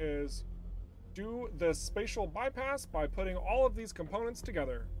do is do the spatial bypass by putting all of these components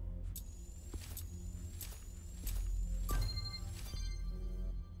together.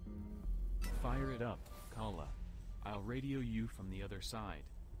 Fire it up, Kala. I'll radio you from the other side.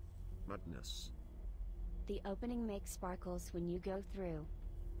 Madness. The opening makes sparkles when you go through.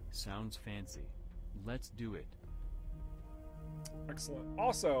 Sounds fancy. Let's do it. Excellent.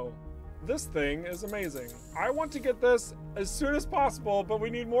 Also, this thing is amazing. I want to get this as soon as possible, but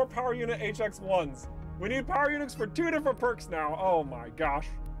we need more power unit HX1s. We need power units for 2 different perks now. Oh my gosh.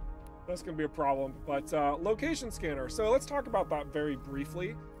 That's gonna be a problem. But location scanner. So let's talk about that very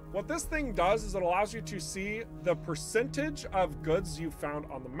briefly. What this thing does is it allows you to see the percentage of goods you found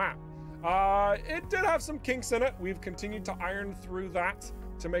on the map. It did have some kinks in it. We've continued to iron through that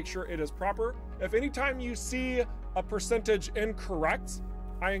to make sure it is proper. If anytime you see a percentage incorrect,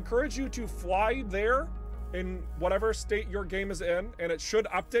 I encourage you to fly there in whatever state your game is in, and it should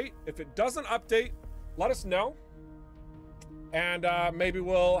update. If it doesn't update, let us know, and maybe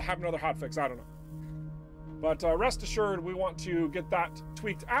we'll have another hotfix. I don't know. But rest assured, we want to get that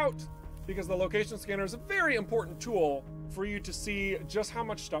tweaked out because the location scanner is a very important tool for you to see just how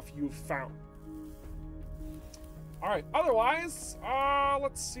much stuff you've found. All right, otherwise,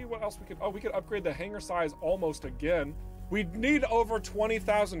 let's see what else we could, we could upgrade the hangar size almost again. We'd need over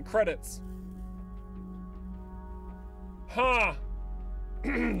 20,000 credits. Huh.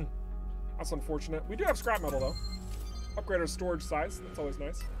 That's unfortunate. We do have scrap metal though. Upgrade our storage size, that's always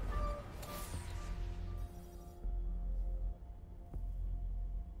nice.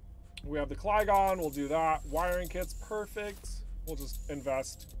 We have the Clygon, we'll do that. Wiring kits, perfect. We'll just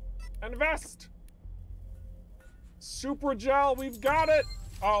invest. Invest! Super gel, we've got it!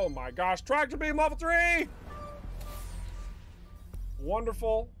 Oh my gosh, tractor beam level 3!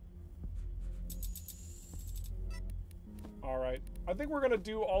 Wonderful. All right, I think we're gonna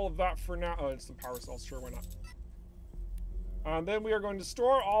do all of that for now. Oh, it's some power cells, sure, why not? And then we are going to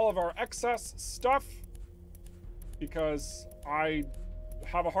store all of our excess stuff because I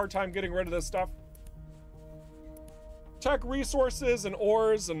have a hard time getting rid of this stuff. tech resources and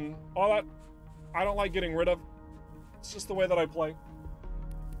ores and all that, I don't like getting rid of. It's just the way that I play.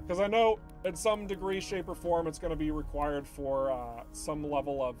 Because I know in some degree, shape, or form, it's going to be required for some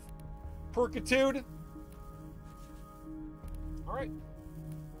level of perquitude. All right.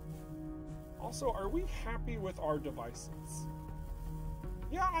 Also, are we happy with our devices?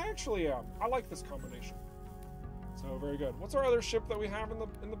 Yeah, I actually am. I like this combination. So very good. What's our other ship that we have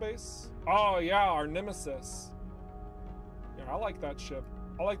in the base? Oh yeah, our Nemesis. Yeah, I like that ship.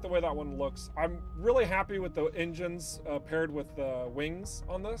 I like the way that one looks. I'm really happy with the engines paired with the wings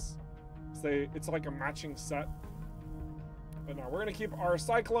on this. It's like a matching set. But now we're gonna keep our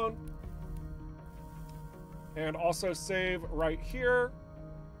Cyclone and also save right here.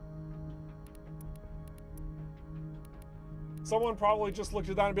 Someone probably just looked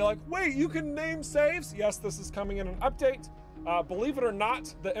at that and be like, wait, you can name saves? Yes, this is coming in an update. Believe it or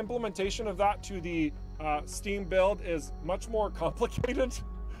not, the implementation of that to the Steam build is much more complicated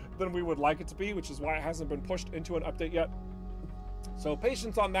than we would like it to be, which is why it hasn't been pushed into an update yet. So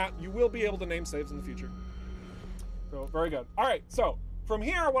patience on that. You will be able to name saves in the future. So very good. All right, so from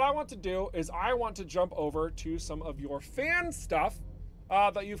here, what I want to do is I want to jump over to some of your fan stuff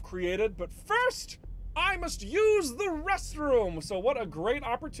that you've created. But first, I must use the restroom. So what a great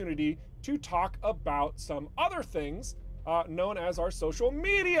opportunity to talk about some other things known as our social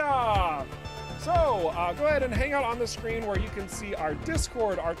media. So go ahead and hang out on the screen where you can see our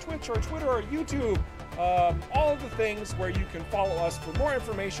Discord, our Twitch, our Twitter, our YouTube, all of the things where you can follow us for more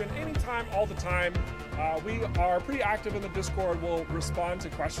information anytime, all the time. We are pretty active in the Discord. We'll respond to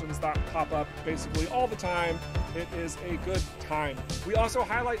questions that pop up basically all the time. It is a good time. We also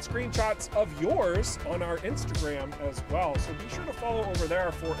highlight screenshots of yours on our Instagram as well. So be sure to follow over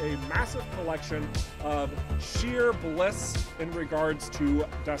there for a massive collection of sheer bliss in regards to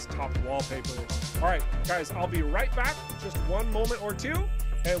desktop wallpaper. All right, guys, I'll be right back. Just one moment or two,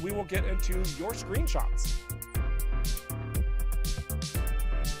 and we will get into your screenshots.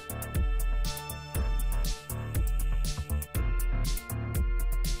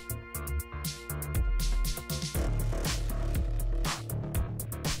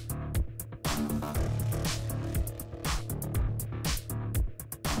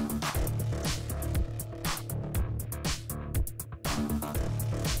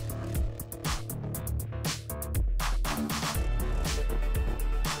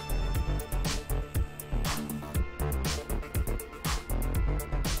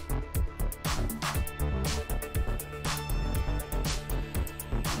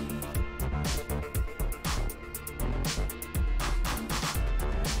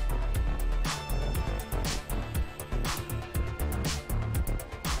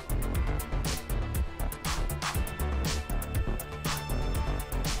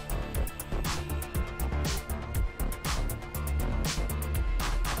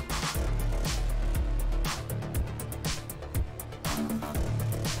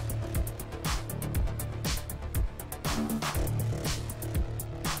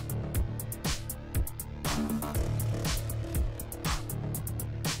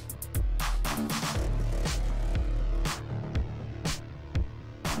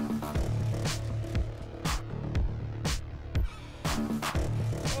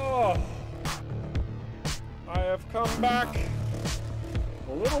 Come back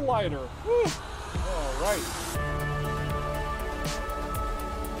a little lighter. Woo. All right.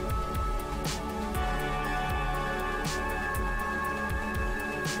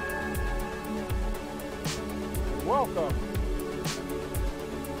 Welcome.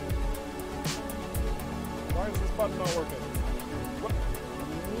 Why is this button not working?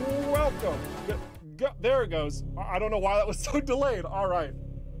 Welcome. There it goes. I don't know why that was so delayed. All right.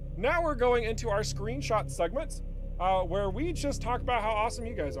 Now we're going into our screenshot segment. Where we just talk about how awesome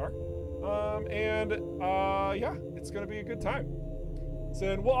you guys are. Yeah, it's gonna be a good time.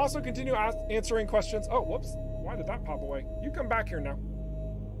 So we'll also continue answering questions. Oh, whoops, why did that pop away? You come back here now.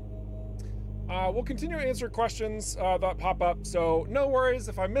 We'll continue to answer questions that pop up, so no worries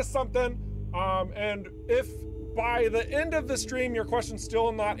if I miss something. And if by the end of the stream your question's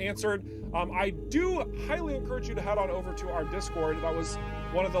still not answered, I do highly encourage you to head on over to our Discord. That was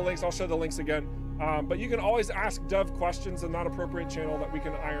one of the links. I'll show the links again. But you can always ask Dev questions in that appropriate channel that we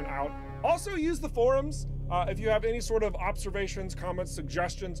can iron out. Also use the forums if you have any sort of observations, comments,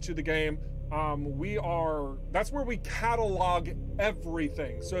 suggestions to the game. That's where we catalog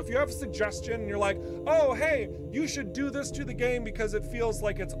everything. So if you have a suggestion and you're like, oh, hey, you should do this to the game because it feels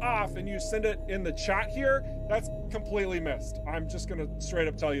like it's off, and you send it in the chat here, that's completely missed. I'm just gonna straight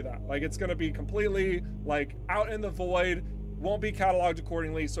up tell you that. Like, it's gonna be completely like out in the void, won't be cataloged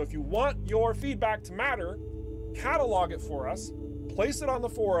accordingly. So if you want your feedback to matter, catalog it for us, place it on the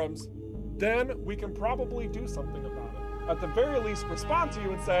forums, then we can probably do something about it. At the very least, respond to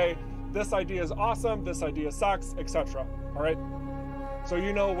you and say, this idea is awesome, this idea sucks, etc. All right? So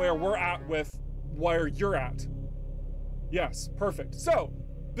you know where we're at with where you're at. Yes, perfect. So,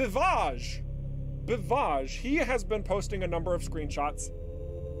 Bivage, he has been posting a number of screenshots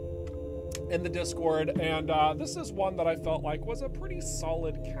in the Discord, and this is one that I felt like was a pretty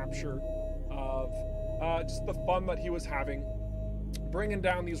solid capture of just the fun that he was having, bringing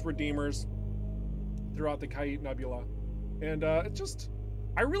down these Redeemers throughout the Khaït Nebula. And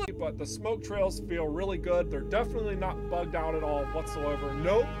but the smoke trails feel really good. They're definitely not bugged out at all whatsoever.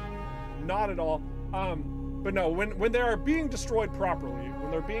 Nope, not at all. But no, when they are being destroyed properly, when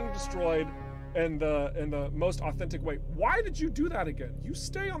they're being destroyed in the most authentic way. Why did you do that again? You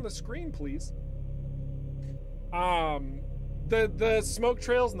stay on the screen, please. The smoke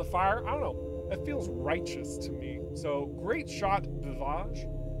trails and the fire, I don't know. It feels righteous to me. So great shot, Vivage.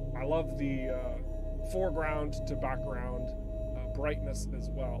 I love the foreground to background brightness as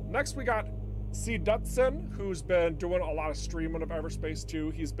well. Next we got C. Dutson, who's been doing a lot of streaming of EVERSPACE too.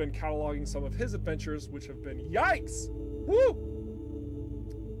 He's been cataloging some of his adventures, which have been yikes! Woo!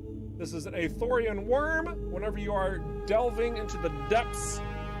 This is an Aethorian worm. Whenever you are delving into the depths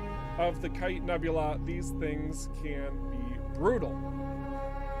of the Khaït Nebula, these things can be brutal.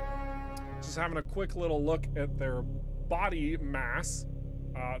 Just having a quick little look at their body mass.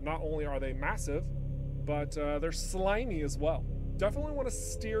 Not only are they massive, but they're slimy as well. Definitely want to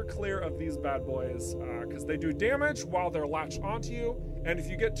steer clear of these bad boys because they do damage while they're latched onto you, and if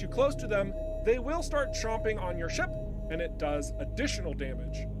you get too close to them, they will start chomping on your ship, and it does additional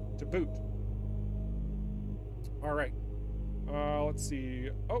damage to boot. All right, let's see.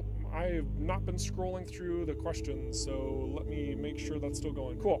 Oh, I've not been scrolling through the questions, so let me make sure that's still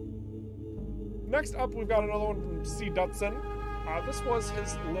going. Cool. Next up, we've got another one from C. Dutson. This was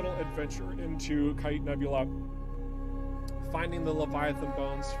his little adventure into Khaït Nebula, finding the Leviathan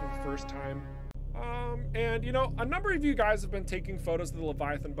bones for the first time. And you know, a number of you guys have been taking photos of the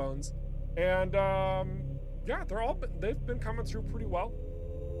Leviathan bones, and yeah, they've been coming through pretty well.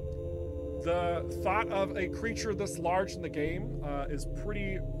 The thought of a creature this large in the game is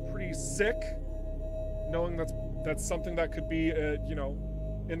pretty sick, knowing that's something that could be you know,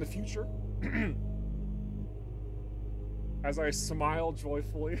 in the future. As I smile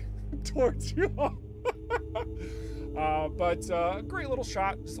joyfully towards you all. But great little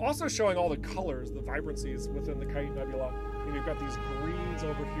shot. Also showing all the colors, the vibrancies within the Khaït Nebula. And you've got these greens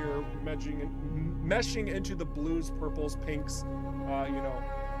over here meshing into the blues, purples, pinks, you know,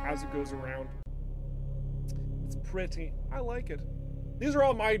 as it goes around. It's pretty. I like it. These are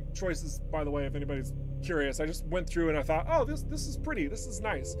all my choices, by the way, if anybody's curious. I just went through and I thought, oh, this is pretty. This is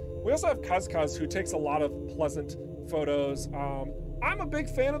nice. We also have Kuz, who takes a lot of pleasant photos. I'm a big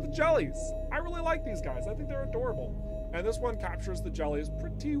fan of the jellies. I really like these guys. I think they're adorable. And this one captures the jellies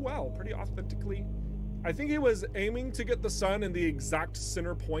pretty well, pretty authentically. I think he was aiming to get the sun in the exact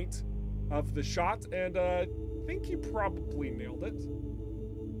center point of the shot, and I think he probably nailed it.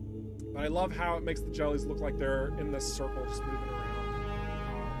 But I love how it makes the jellies look like they're in this circle, just moving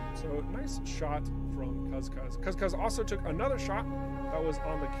around. So nice shot from Kuz. Kuz also took another shot that was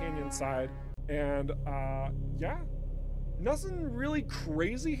on the canyon side, and yeah, nothing really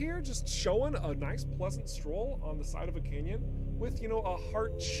crazy here, just showing a nice pleasant stroll on the side of a canyon with, you know, a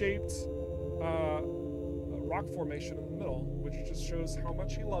heart-shaped rock formation in the middle, which just shows how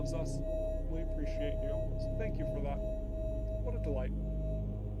much he loves us. We appreciate you, so thank you for that. What a delight.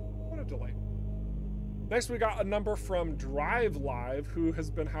 What a delight. Next we got a number from Drive Live, who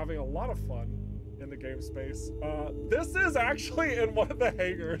has been having a lot of fun in the game space. This is actually in one of the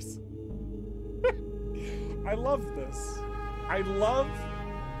hangars. I love this. I love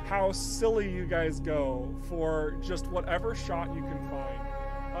how silly you guys go for just whatever shot you can find.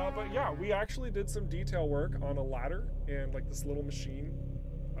 But yeah, we actually did some detail work on a ladder and like this little machine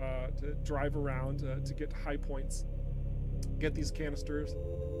to drive around to get to high points, get these canisters.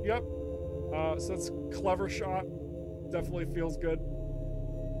 Yep. So it's a clever shot. Definitely feels good.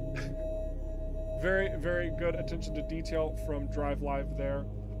 Very, very good attention to detail from Drive Live there.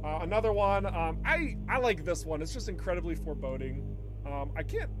 Another one, I like this one. It's just incredibly foreboding. I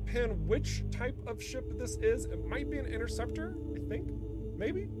can't pin which type of ship this is. It might be an interceptor, I think.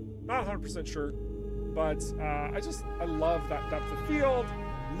 Maybe? Not 100% sure. But I love that depth of field,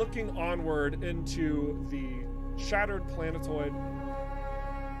 looking onward into the shattered planetoid,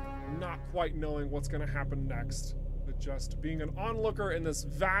 not quite knowing what's going to happen next, but just being an onlooker in this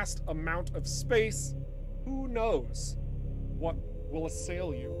vast amount of space. Who knows what will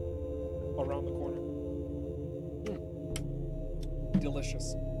assail you around the corner.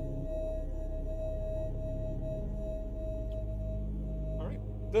 delicious. All right,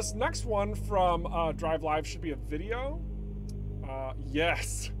 this next one from Drive Live should be a video.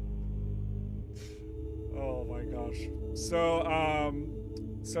 Yes. Oh my gosh. So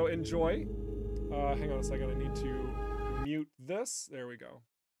enjoy. Hang on a second, I need to mute this. There we go.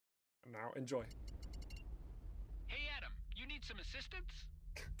 Now enjoy. Hey Adam, you need some assistance?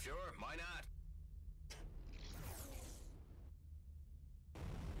 Sure, why not?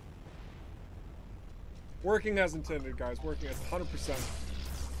 Working as intended, guys. Working as 100%.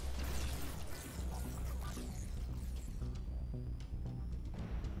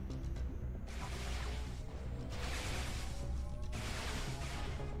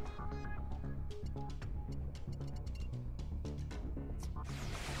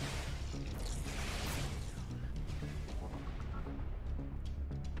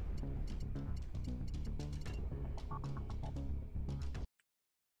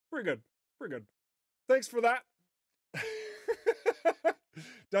 Pretty good. Pretty good. Thanks for that.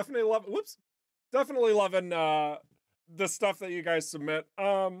 Definitely love. Whoops. Definitely loving the stuff that you guys submit.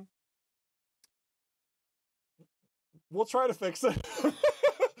 We'll try to fix it.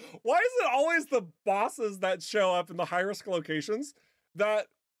 Why is it always the bosses that show up in the high risk locations that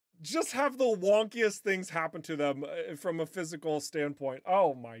just have the wonkiest things happen to them from a physical standpoint?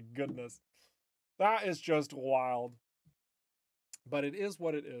 Oh my goodness. That is just wild. But it is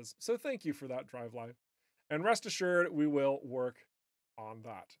what it is. So thank you for that, Drive Live. And rest assured, we will work on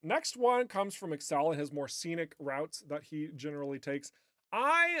that. Next one comes from Excel and his more scenic routes that he generally takes.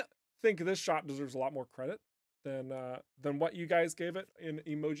 I think this shot deserves a lot more credit than what you guys gave it in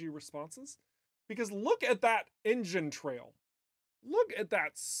emoji responses. Because look at that engine trail. Look at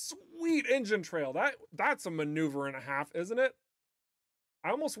that sweet engine trail. That's a maneuver and a half, isn't it? I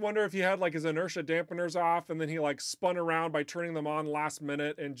almost wonder if he had like his inertia dampeners off and then he like spun around by turning them on last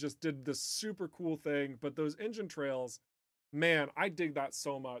minute and just did this super cool thing. But those engine trails, man, I dig that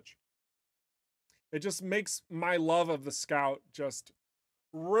so much. It just makes my love of the Scout just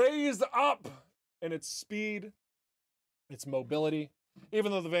raise up in its speed, its mobility,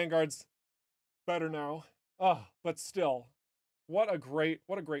 even though the Vanguard's better now. Oh, but still, what a great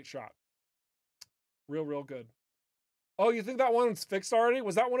shot. Real good. Oh, you think that one's fixed already?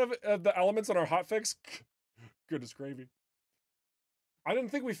 Was that one of the elements on our hotfix? Goodness gravy. I didn't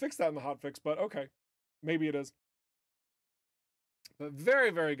think we fixed that in the hotfix, but okay. Maybe it is. But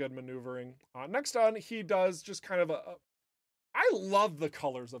very good maneuvering. Next on, he does just kind of I love the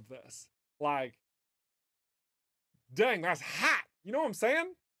colors of this. Like, dang, that's hot. You know what I'm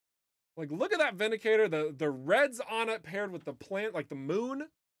saying? Like, look at that Vindicator. The reds on it paired with the plant, like the moon.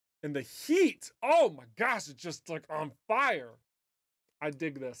 And the heat, oh my gosh, it's just like on fire. I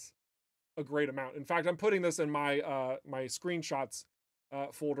dig this a great amount. In fact, I'm putting this in my my screenshots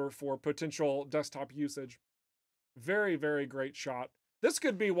folder for potential desktop usage. Very great shot. This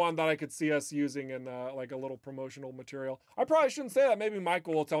could be one that I could see us using in like a little promotional material. I probably shouldn't say that. Maybe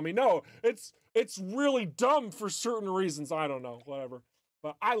Michael will tell me, no, it's really dumb for certain reasons. I don't know, whatever.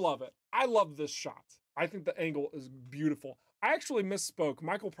 But I love it. I love this shot. I think the angle is beautiful. I actually misspoke.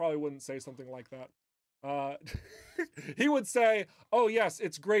 Michael probably wouldn't say something like that. He would say, oh yes,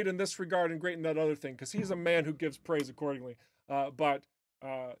 it's great in this regard and great in that other thing, because he's a man who gives praise accordingly. But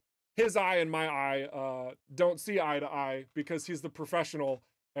his eye and my eye don't see eye to eye because he's the professional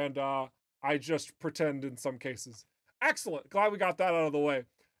and I just pretend in some cases. Excellent. Glad we got that out of the way.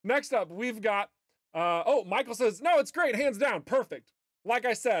 Next up, we've got, oh, Michael says, no, it's great, hands down, perfect. Like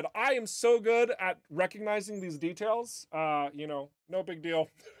I said, I am so good at recognizing these details. You know, no big deal.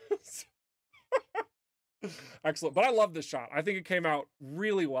 Excellent. But I love this shot. I think it came out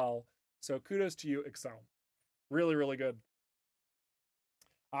really well. So kudos to you, Excel. Really good.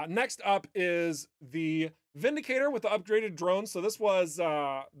 Next up is the Vindicator with the upgraded drones. So this was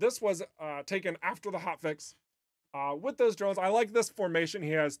taken after the hotfix. With those drones, I like this formation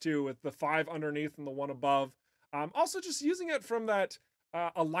he has too, with the 5 underneath and the 1 above. Also just using it from that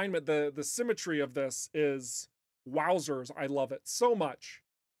alignment, the symmetry of this is wowzers. I love it so much.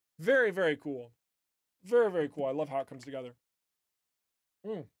 Very cool. Very cool. I love how it comes together.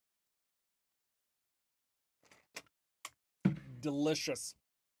 Delicious.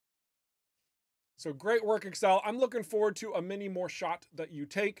 So great work, Excel. I'm looking forward to a mini more shot that you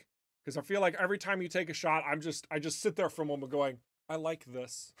take, because I feel like every time you take a shot, I just sit there for a moment going, I like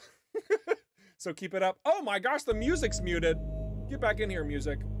this. So keep it up. Oh my gosh, the music's muted. Get back in here,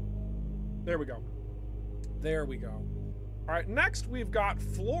 music. There we go. There we go. All right, next we've got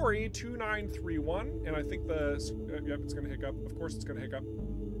Flory2931, and I think yep, it's gonna hiccup. Of course it's gonna hiccup.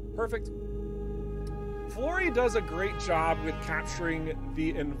 Perfect. Flory does a great job with capturing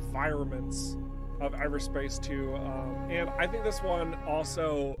the environments of Everspace too, and I think this one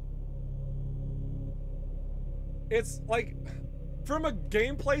also, it's like, from a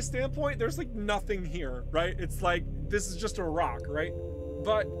gameplay standpoint, there's like nothing here, right? It's like, this is just a rock, right?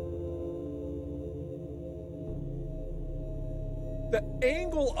 But the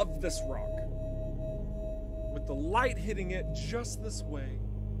angle of this rock, with the light hitting it just this way,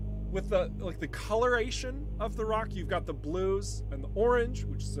 with the coloration of the rock, you've got the blues and the orange,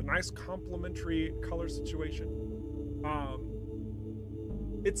 which is a nice complementary color situation.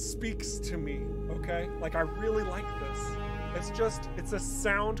 It speaks to me, okay? Like, I really like this. It's a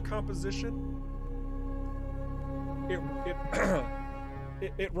sound composition. It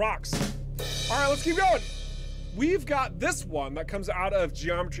rocks. All right, let's keep going. We've got this one that comes out of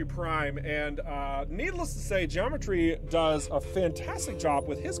Geometry Prime, and needless to say, Geometry does a fantastic job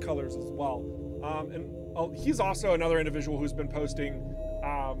with his colors as well. He's also another individual who's been posting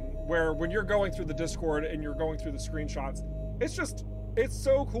where when you're going through the Discord and you're going through the screenshots, it's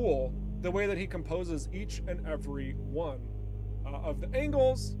so cool the way that he composes each and every one of the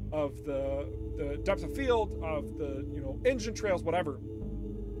angles, of the depth of field, of the engine trails, whatever.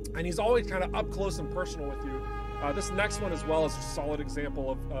 And he's always kind of up close and personal with you. This next one as well is a solid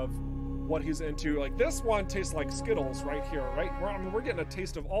example of what he's into. Like, this one tastes like Skittles right here, right? We're getting a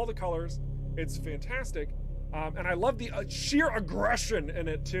taste of all the colors. It's fantastic. And I love the sheer aggression in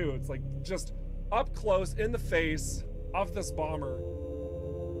it too. It's like just up close in the face of this bomber.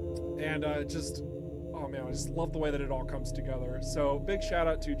 And oh man, I just love the way that it all comes together. So big shout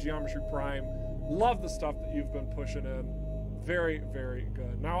out to Geometry Prime. Love the stuff that you've been pushing in. Very, very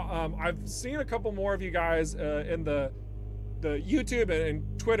good. Now, I've seen a couple more of you guys in the YouTube and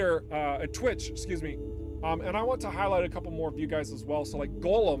Twitter, Twitch, excuse me. And I want to highlight a couple more of you guys as well. So like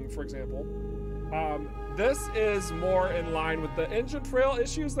Golem, for example. This is more in line with the engine trail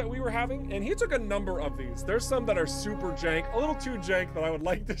issues that we were having. And he took a number of these. There's some that are super jank, a little too jank that I would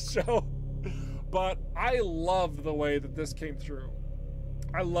like to show. But I love the way that this came through.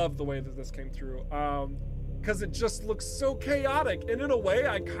 I love the way that this came through. Because it just looks so chaotic. And in a way,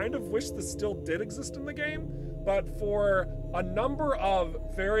 I kind of wish this still did exist in the game, but for a number of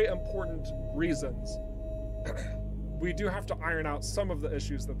very important reasons, we do have to iron out some of the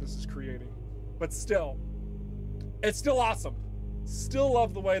issues that this is creating. But still, it's still awesome. Still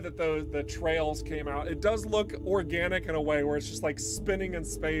love the way that the trails came out. It does look organic in a way where it's just like spinning in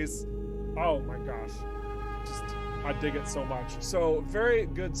space. Oh my gosh. I dig it so much. So very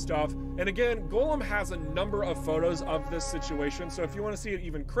good stuff. And again, Golem has a number of photos of this situation. So if you want to see it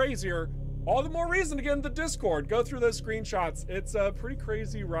even crazier, all the more reason to get in the Discord. Go through those screenshots. It's a pretty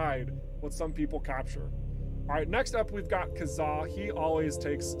crazy ride what some people capture. All right, next up we've got Kazaa. He always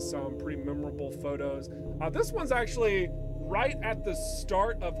takes some pretty memorable photos. This one's actually right at the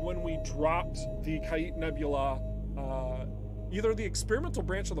start of when we dropped the Khaït Nebula, either the experimental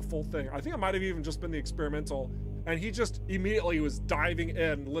branch or the full thing. I think it might have even just been the experimental. And he just immediately was diving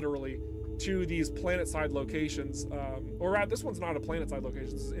in, literally, to these planet-side locations. This one's not a planet-side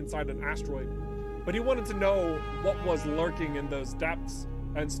location, it's inside an asteroid. But he wanted to know what was lurking in those depths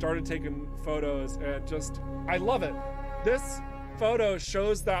and started taking photos, and just, I love it. This photo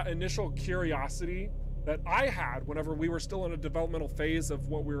shows that initial curiosity that I had whenever we were still in a developmental phase of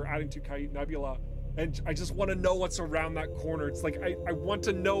what we were adding to Khaït Nebula. And I just want to know what's around that corner. It's like, I want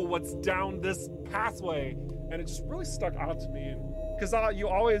to know what's down this pathway. And it just really stuck out to me. Because you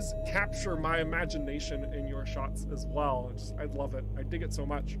always capture my imagination in your shots as well. I love it. I dig it so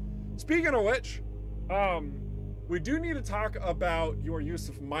much. Speaking of which, we do need to talk about your use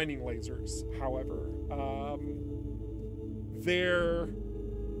of mining lasers, however.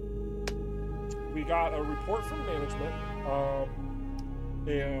 We got a report from management,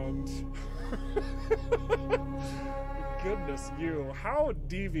 and goodness you, how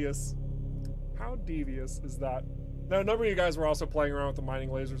devious is that? Now, a number of you guys were also playing around with the mining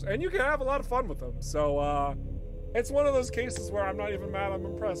lasers, and you can have a lot of fun with them. So it's one of those cases where I'm not even mad, I'm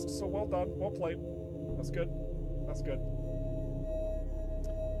impressed. So well done, well played. That's good. That's good.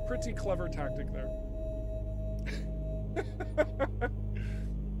 Pretty clever tactic there.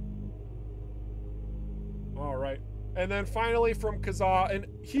 All right. And then finally from Kazaa, and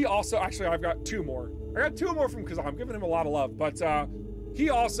he also, actually I've got two more. I got two more from Kazaa. I'm giving him a lot of love, but he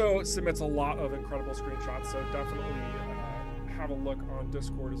also submits a lot of incredible screenshots, so definitely have a look on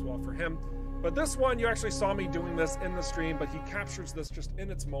Discord as well for him. But this one, you actually saw me doing this in the stream, but he captures this just in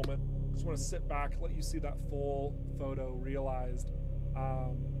its moment. Just want to sit back, let you see that full photo realized.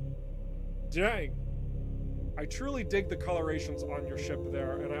 Dang. I truly dig the colorations on your ship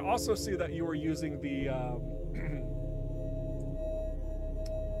there, and I also see that you were using the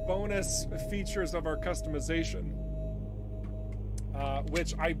bonus features of our customization,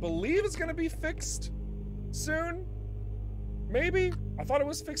 which I believe is going to be fixed soon. Maybe? I thought it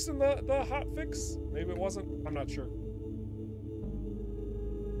was fixed in the hotfix. Maybe it wasn't. I'm not sure.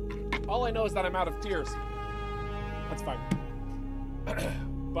 All I know is that I'm out of tears. That's fine.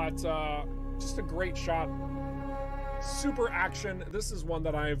 But just a great shot. Super action. This is one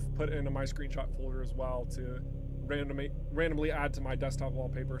that I've put into my screenshot folder as well to randomly add to my desktop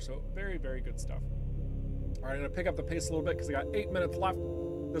wallpaper. So very, very good stuff. All right, I'm gonna pick up the pace a little bit because I got 8 minutes left.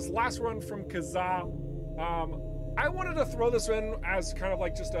 This last one from Kazaa. I wanted to throw this in as kind of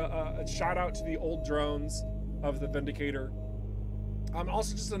like just a shout out to the old drones of the Vindicator.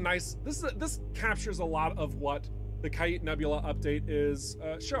 Also just a nice, this captures a lot of what the Khaït Nebula update is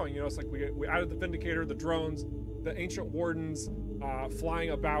showing. You know, it's like we added the Vindicator, the drones, the Ancient Wardens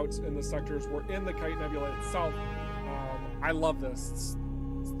flying about in the sectors. We're in the Khaït Nebula itself. I love this.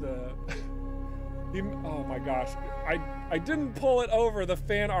 It's the... oh my gosh. I didn't pull it over, the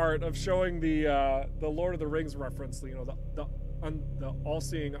fan art of showing the Lord of the Rings reference, you know, the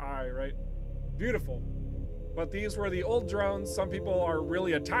all-seeing eye, right? Beautiful. But these were the old drones. Some people are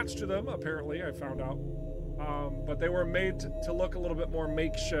really attached to them, apparently, I found out. But they were made to look a little bit more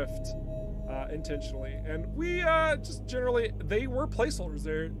makeshift intentionally. And we just generally, they were placeholders.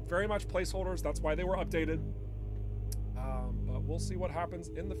 They're very much placeholders. That's why they were updated. But we'll see what happens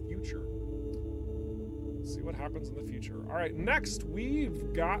in the future. See what happens in the future. All right, next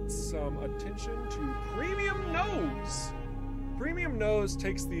we've got some attention to Premium Nose. Premium Nose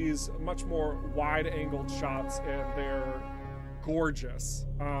takes these much more wide-angled shots, and they're gorgeous.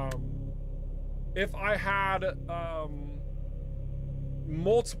 If I had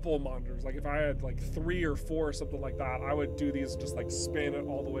multiple monitors, like if I had like 3 or 4 or something like that, I would do these, just like span it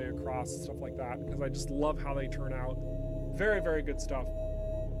all the way across and stuff like that, because I just love how they turn out. Very, very good stuff.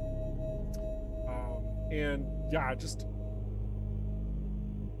 And yeah, just,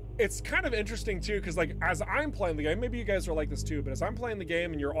 it's kind of interesting too, because like as I'm playing the game, maybe you guys are like this too, but as I'm playing the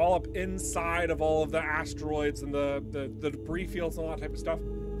game and you're all up inside of all of the asteroids and the debris fields and all that type of stuff,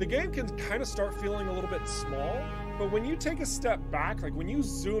 the game can kind of start feeling a little bit small. But when you take a step back, like when you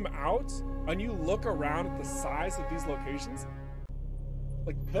zoom out and you look around at the size of these locations,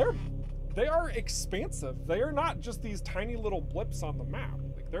 like they are expansive. They are not just these tiny little blips on the map.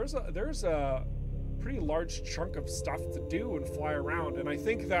 Like there's a pretty large chunk of stuff to do and fly around, and I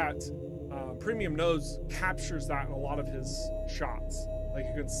think that Premium Nose captures that in a lot of his shots. Like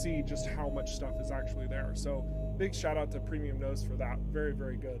you can see just how much stuff is actually there. So big shout out to Premium Nose for that. Very,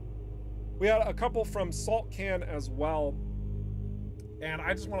 very good. We had a couple from Salt Can as well, and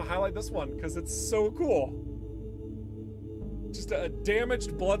I just want to highlight this one because it's so cool. Just a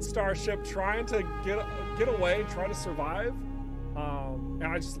damaged Bloodstar ship trying to get away, try to survive.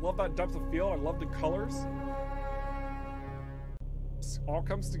 And I just love that depth of field. I love the colors. It all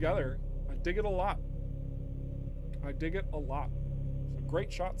comes together. I dig it a lot. I dig it a lot. So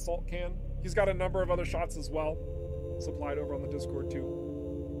great shot, Salt Can. He's got a number of other shots as well, supplied over on the Discord too.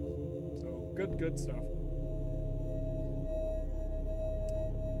 So good stuff.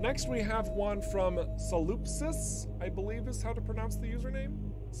 Next we have one from Salupsis, I believe is how to pronounce the username.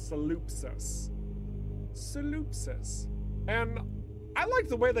 Salupsis. Salupsis. And I like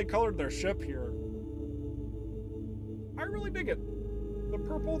the way they colored their ship here. I really dig it. The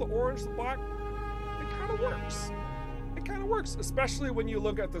purple, the orange, the black, it kind of works. It kind of works, especially when you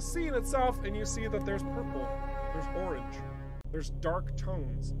look at the scene itself and you see that there's purple, there's orange, there's dark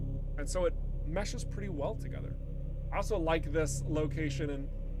tones. And so it meshes pretty well together. I also like this location, and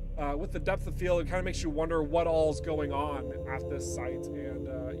with the depth of field, it kind of makes you wonder what all's going on at this site. And,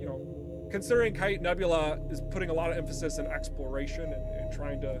 you know, considering Khaït Nebula is putting a lot of emphasis in exploration and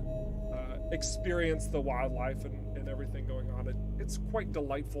trying to experience the wildlife and everything going on, it's quite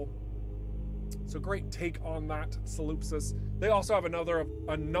delightful. So great take on that, Salupsis. They also have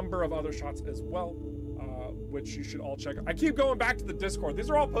a number of other shots as well, which you should all check out. I keep going back to the Discord. These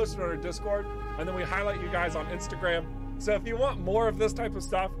are all posted on our Discord, and then we highlight you guys on Instagram. So if you want more of this type of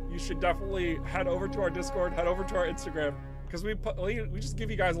stuff, you should definitely head over to our Discord, head over to our Instagram, because we just give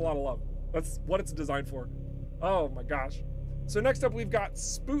you guys a lot of love. That's what it's designed for. Oh my gosh. So next up, we've got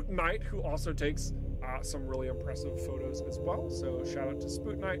Spoot Knight, who also takes some really impressive photos as well. So shout out to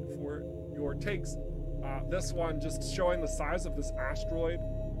Spoot Knight for your takes. This one just showing the size of this asteroid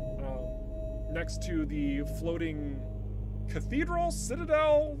next to the floating cathedral,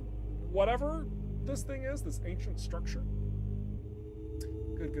 citadel, whatever this thing is, this ancient structure.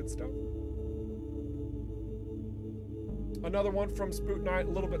 Good stuff. Another one from Spook Knight, a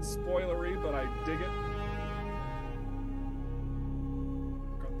little bit spoilery, but I dig it.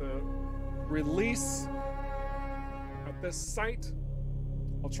 Got the release at this site.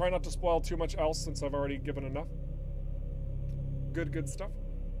 I'll try not to spoil too much else since I've already given enough. Good stuff.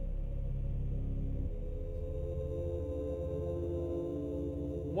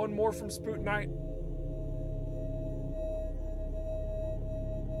 One more from Spook Knight.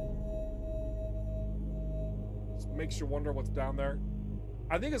 Just makes you wonder what's down there.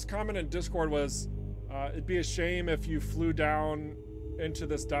 I think his comment in Discord was, it'd be a shame if you flew down into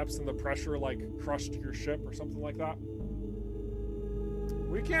this depths and the pressure like crushed your ship or something like that.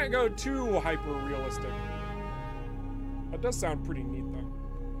 We can't go too hyper realistic. That does sound pretty neat though.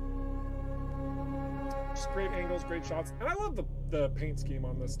 Just great angles, great shots. And I love the paint scheme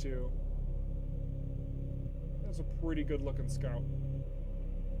on this too. That's a pretty good looking scout.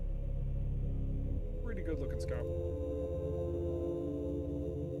 Pretty good looking scout.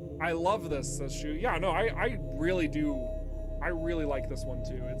 I love this, says Shu. Yeah, no, I really do. I really like this one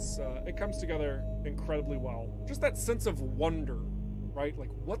too. It comes together incredibly well. Just that sense of wonder, right?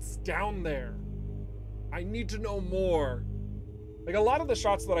 Like, what's down there? I need to know more. Like, a lot of the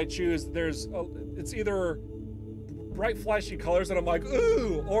shots that I choose, it's either bright flashy colors that I'm like,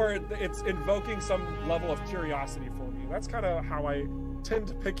 ooh, or it's invoking some level of curiosity for me. That's kind of how I tend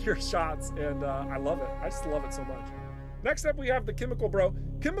to pick your shots, and I love it. I just love it so much. Next up, we have the Chemical Bro.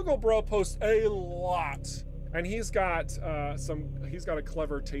 Chemical Bro posts a lot, and he's got a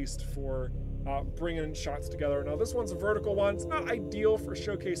clever taste for bringing shots together. Now, this one's a vertical one. It's not ideal for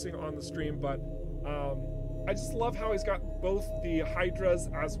showcasing on the stream, but I just love how he's got both the hydras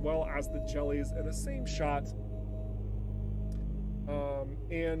as well as the jellies in the same shot.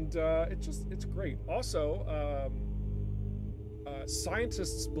 It's great. Also,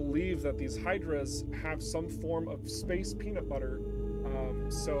 scientists believe that these hydras have some form of space peanut butter,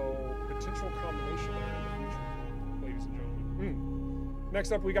 so potential combination there in the future, ladies and gentlemen.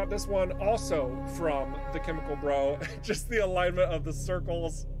 Next up, we got this one also from the Chemical Bro. Just the alignment of the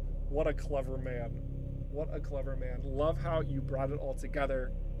circles. What a clever man. What a clever man. Love how you brought it all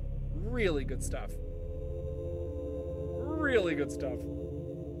together. Really good stuff. Really good stuff.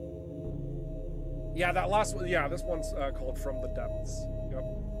 Yeah, that last one, yeah, this one's called From the Depths. Yep.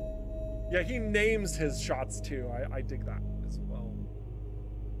 Yeah, he names his shots too. I dig that as well.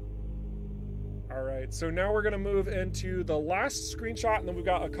 All right, so now we're gonna move into the last screenshot, and then we've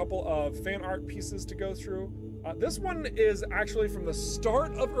got a couple of fan art pieces to go through. This one is actually from the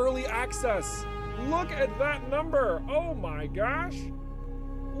start of early access. Look at that number. Oh my gosh.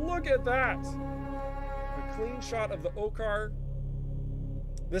 Look at that. A clean shot of the Okar.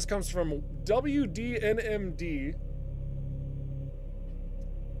 This comes from WDNMD.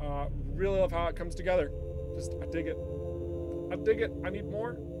 Really love how it comes together. I dig it. I dig it. I need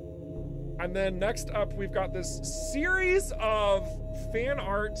more. And then next up, we've got this series of fan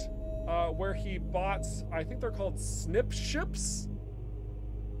art where he bought, I think they're called snip ships.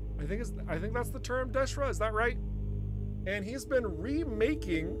 I think that's the term, Deshra, is that right? And he's been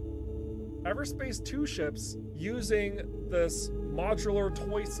remaking EVERSPACE 2 ships using this modular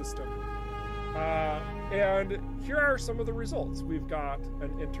toy system. And here are some of the results. We've got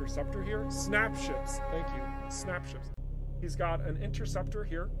an interceptor here. Snap ships, thank you, snap ships. He's got an interceptor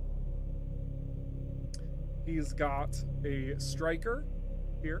here. He's got a striker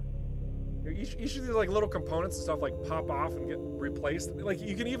here. Each of these like little components and stuff like pop off and get replaced. Like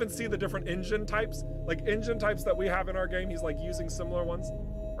you can even see the different engine types, like engine types that we have in our game. He's like using similar ones,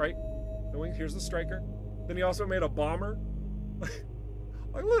 right? Then here's the striker. Then he also made a bomber.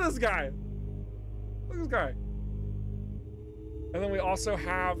 Like look at this guy. Look at this guy. And then we also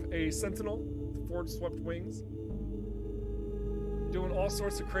have a sentinel, with forward swept wings, doing all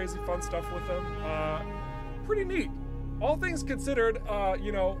sorts of crazy fun stuff with them. Pretty neat. All things considered,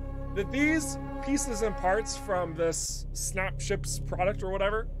 you know, that these pieces and parts from this Snap Ships product or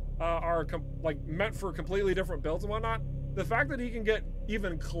whatever are like meant for completely different builds and whatnot. The fact that he can get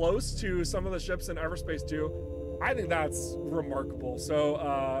even close to some of the ships in EVERSPACE 2, I think that's remarkable.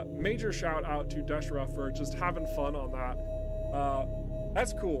 So major shout out to Deshra for just having fun on that.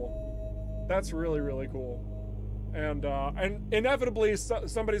 That's cool. That's really, really cool. And inevitably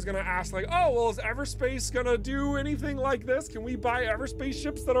somebody's gonna ask like, oh, well, is EVERSPACE gonna do anything like this? Can we buy EVERSPACE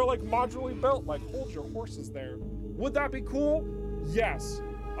ships that are like modularly built? Like, hold your horses there. Would that be cool? Yes.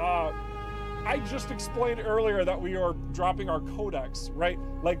 I just explained earlier that we are dropping our codex, right?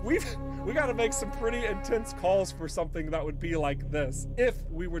 Like we got to make some pretty intense calls for something that would be like this if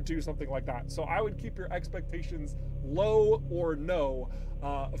we would do something like that. So I would keep your expectations low or no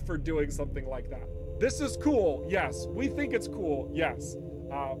for doing something like that. This is cool, yes. We think it's cool, yes.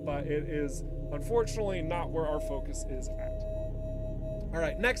 But it is unfortunately not where our focus is at. All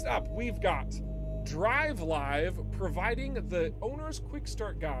right, next up, we've got Drive Live providing the owner's quick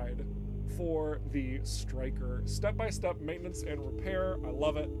start guide for the Striker. Step-by-step maintenance and repair. I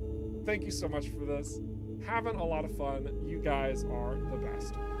love it. Thank you so much for this. Having a lot of fun. You guys are the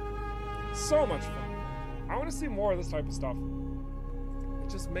best. So much fun. I want to see more of this type of stuff.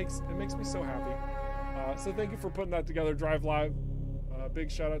 It makes me so happy. So thank you for putting that together, Drive Live. Big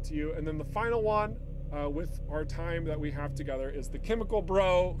shout out to you. And then the final one with our time that we have together is the Chemical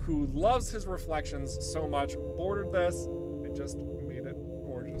Bro, who loves his reflections so much. Bordered this and just made it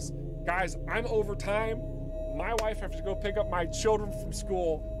gorgeous. Guys, I'm over time. My wife has to go pick up my children from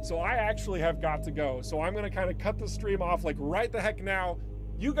school, so I actually have got to go. So I'm gonna kind of cut the stream off like right the heck now.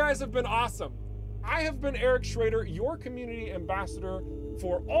 You guys have been awesome. I have been Eric Schrader, your community ambassador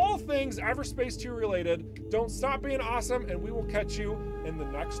for all things EVERSPACE 2 related. Don't stop being awesome, and we will catch you in the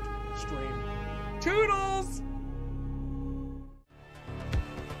next stream. Toodles!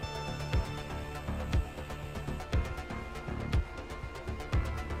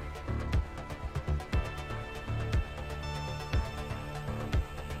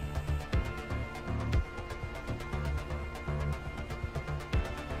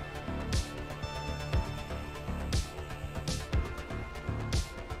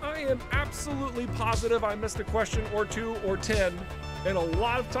 I am absolutely positive I missed a question or 2 or 10 and a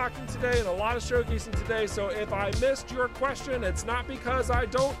lot of talking today and a lot of showcasing today. So if I missed your question, it's not because I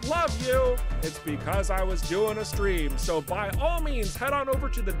don't love you, it's because I was doing a stream. So by all means, head on over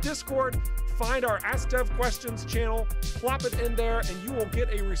to the Discord, find our Ask Dev Questions channel, plop it in there, and you will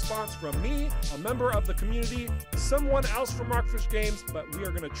get a response from me, a member of the community, someone else from ROCKFISH Games, but we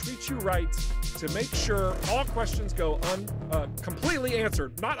are gonna treat you right to make sure all questions go completely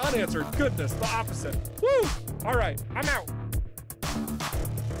answered, not unanswered. Goodness, the opposite. Woo! All right, I'm out.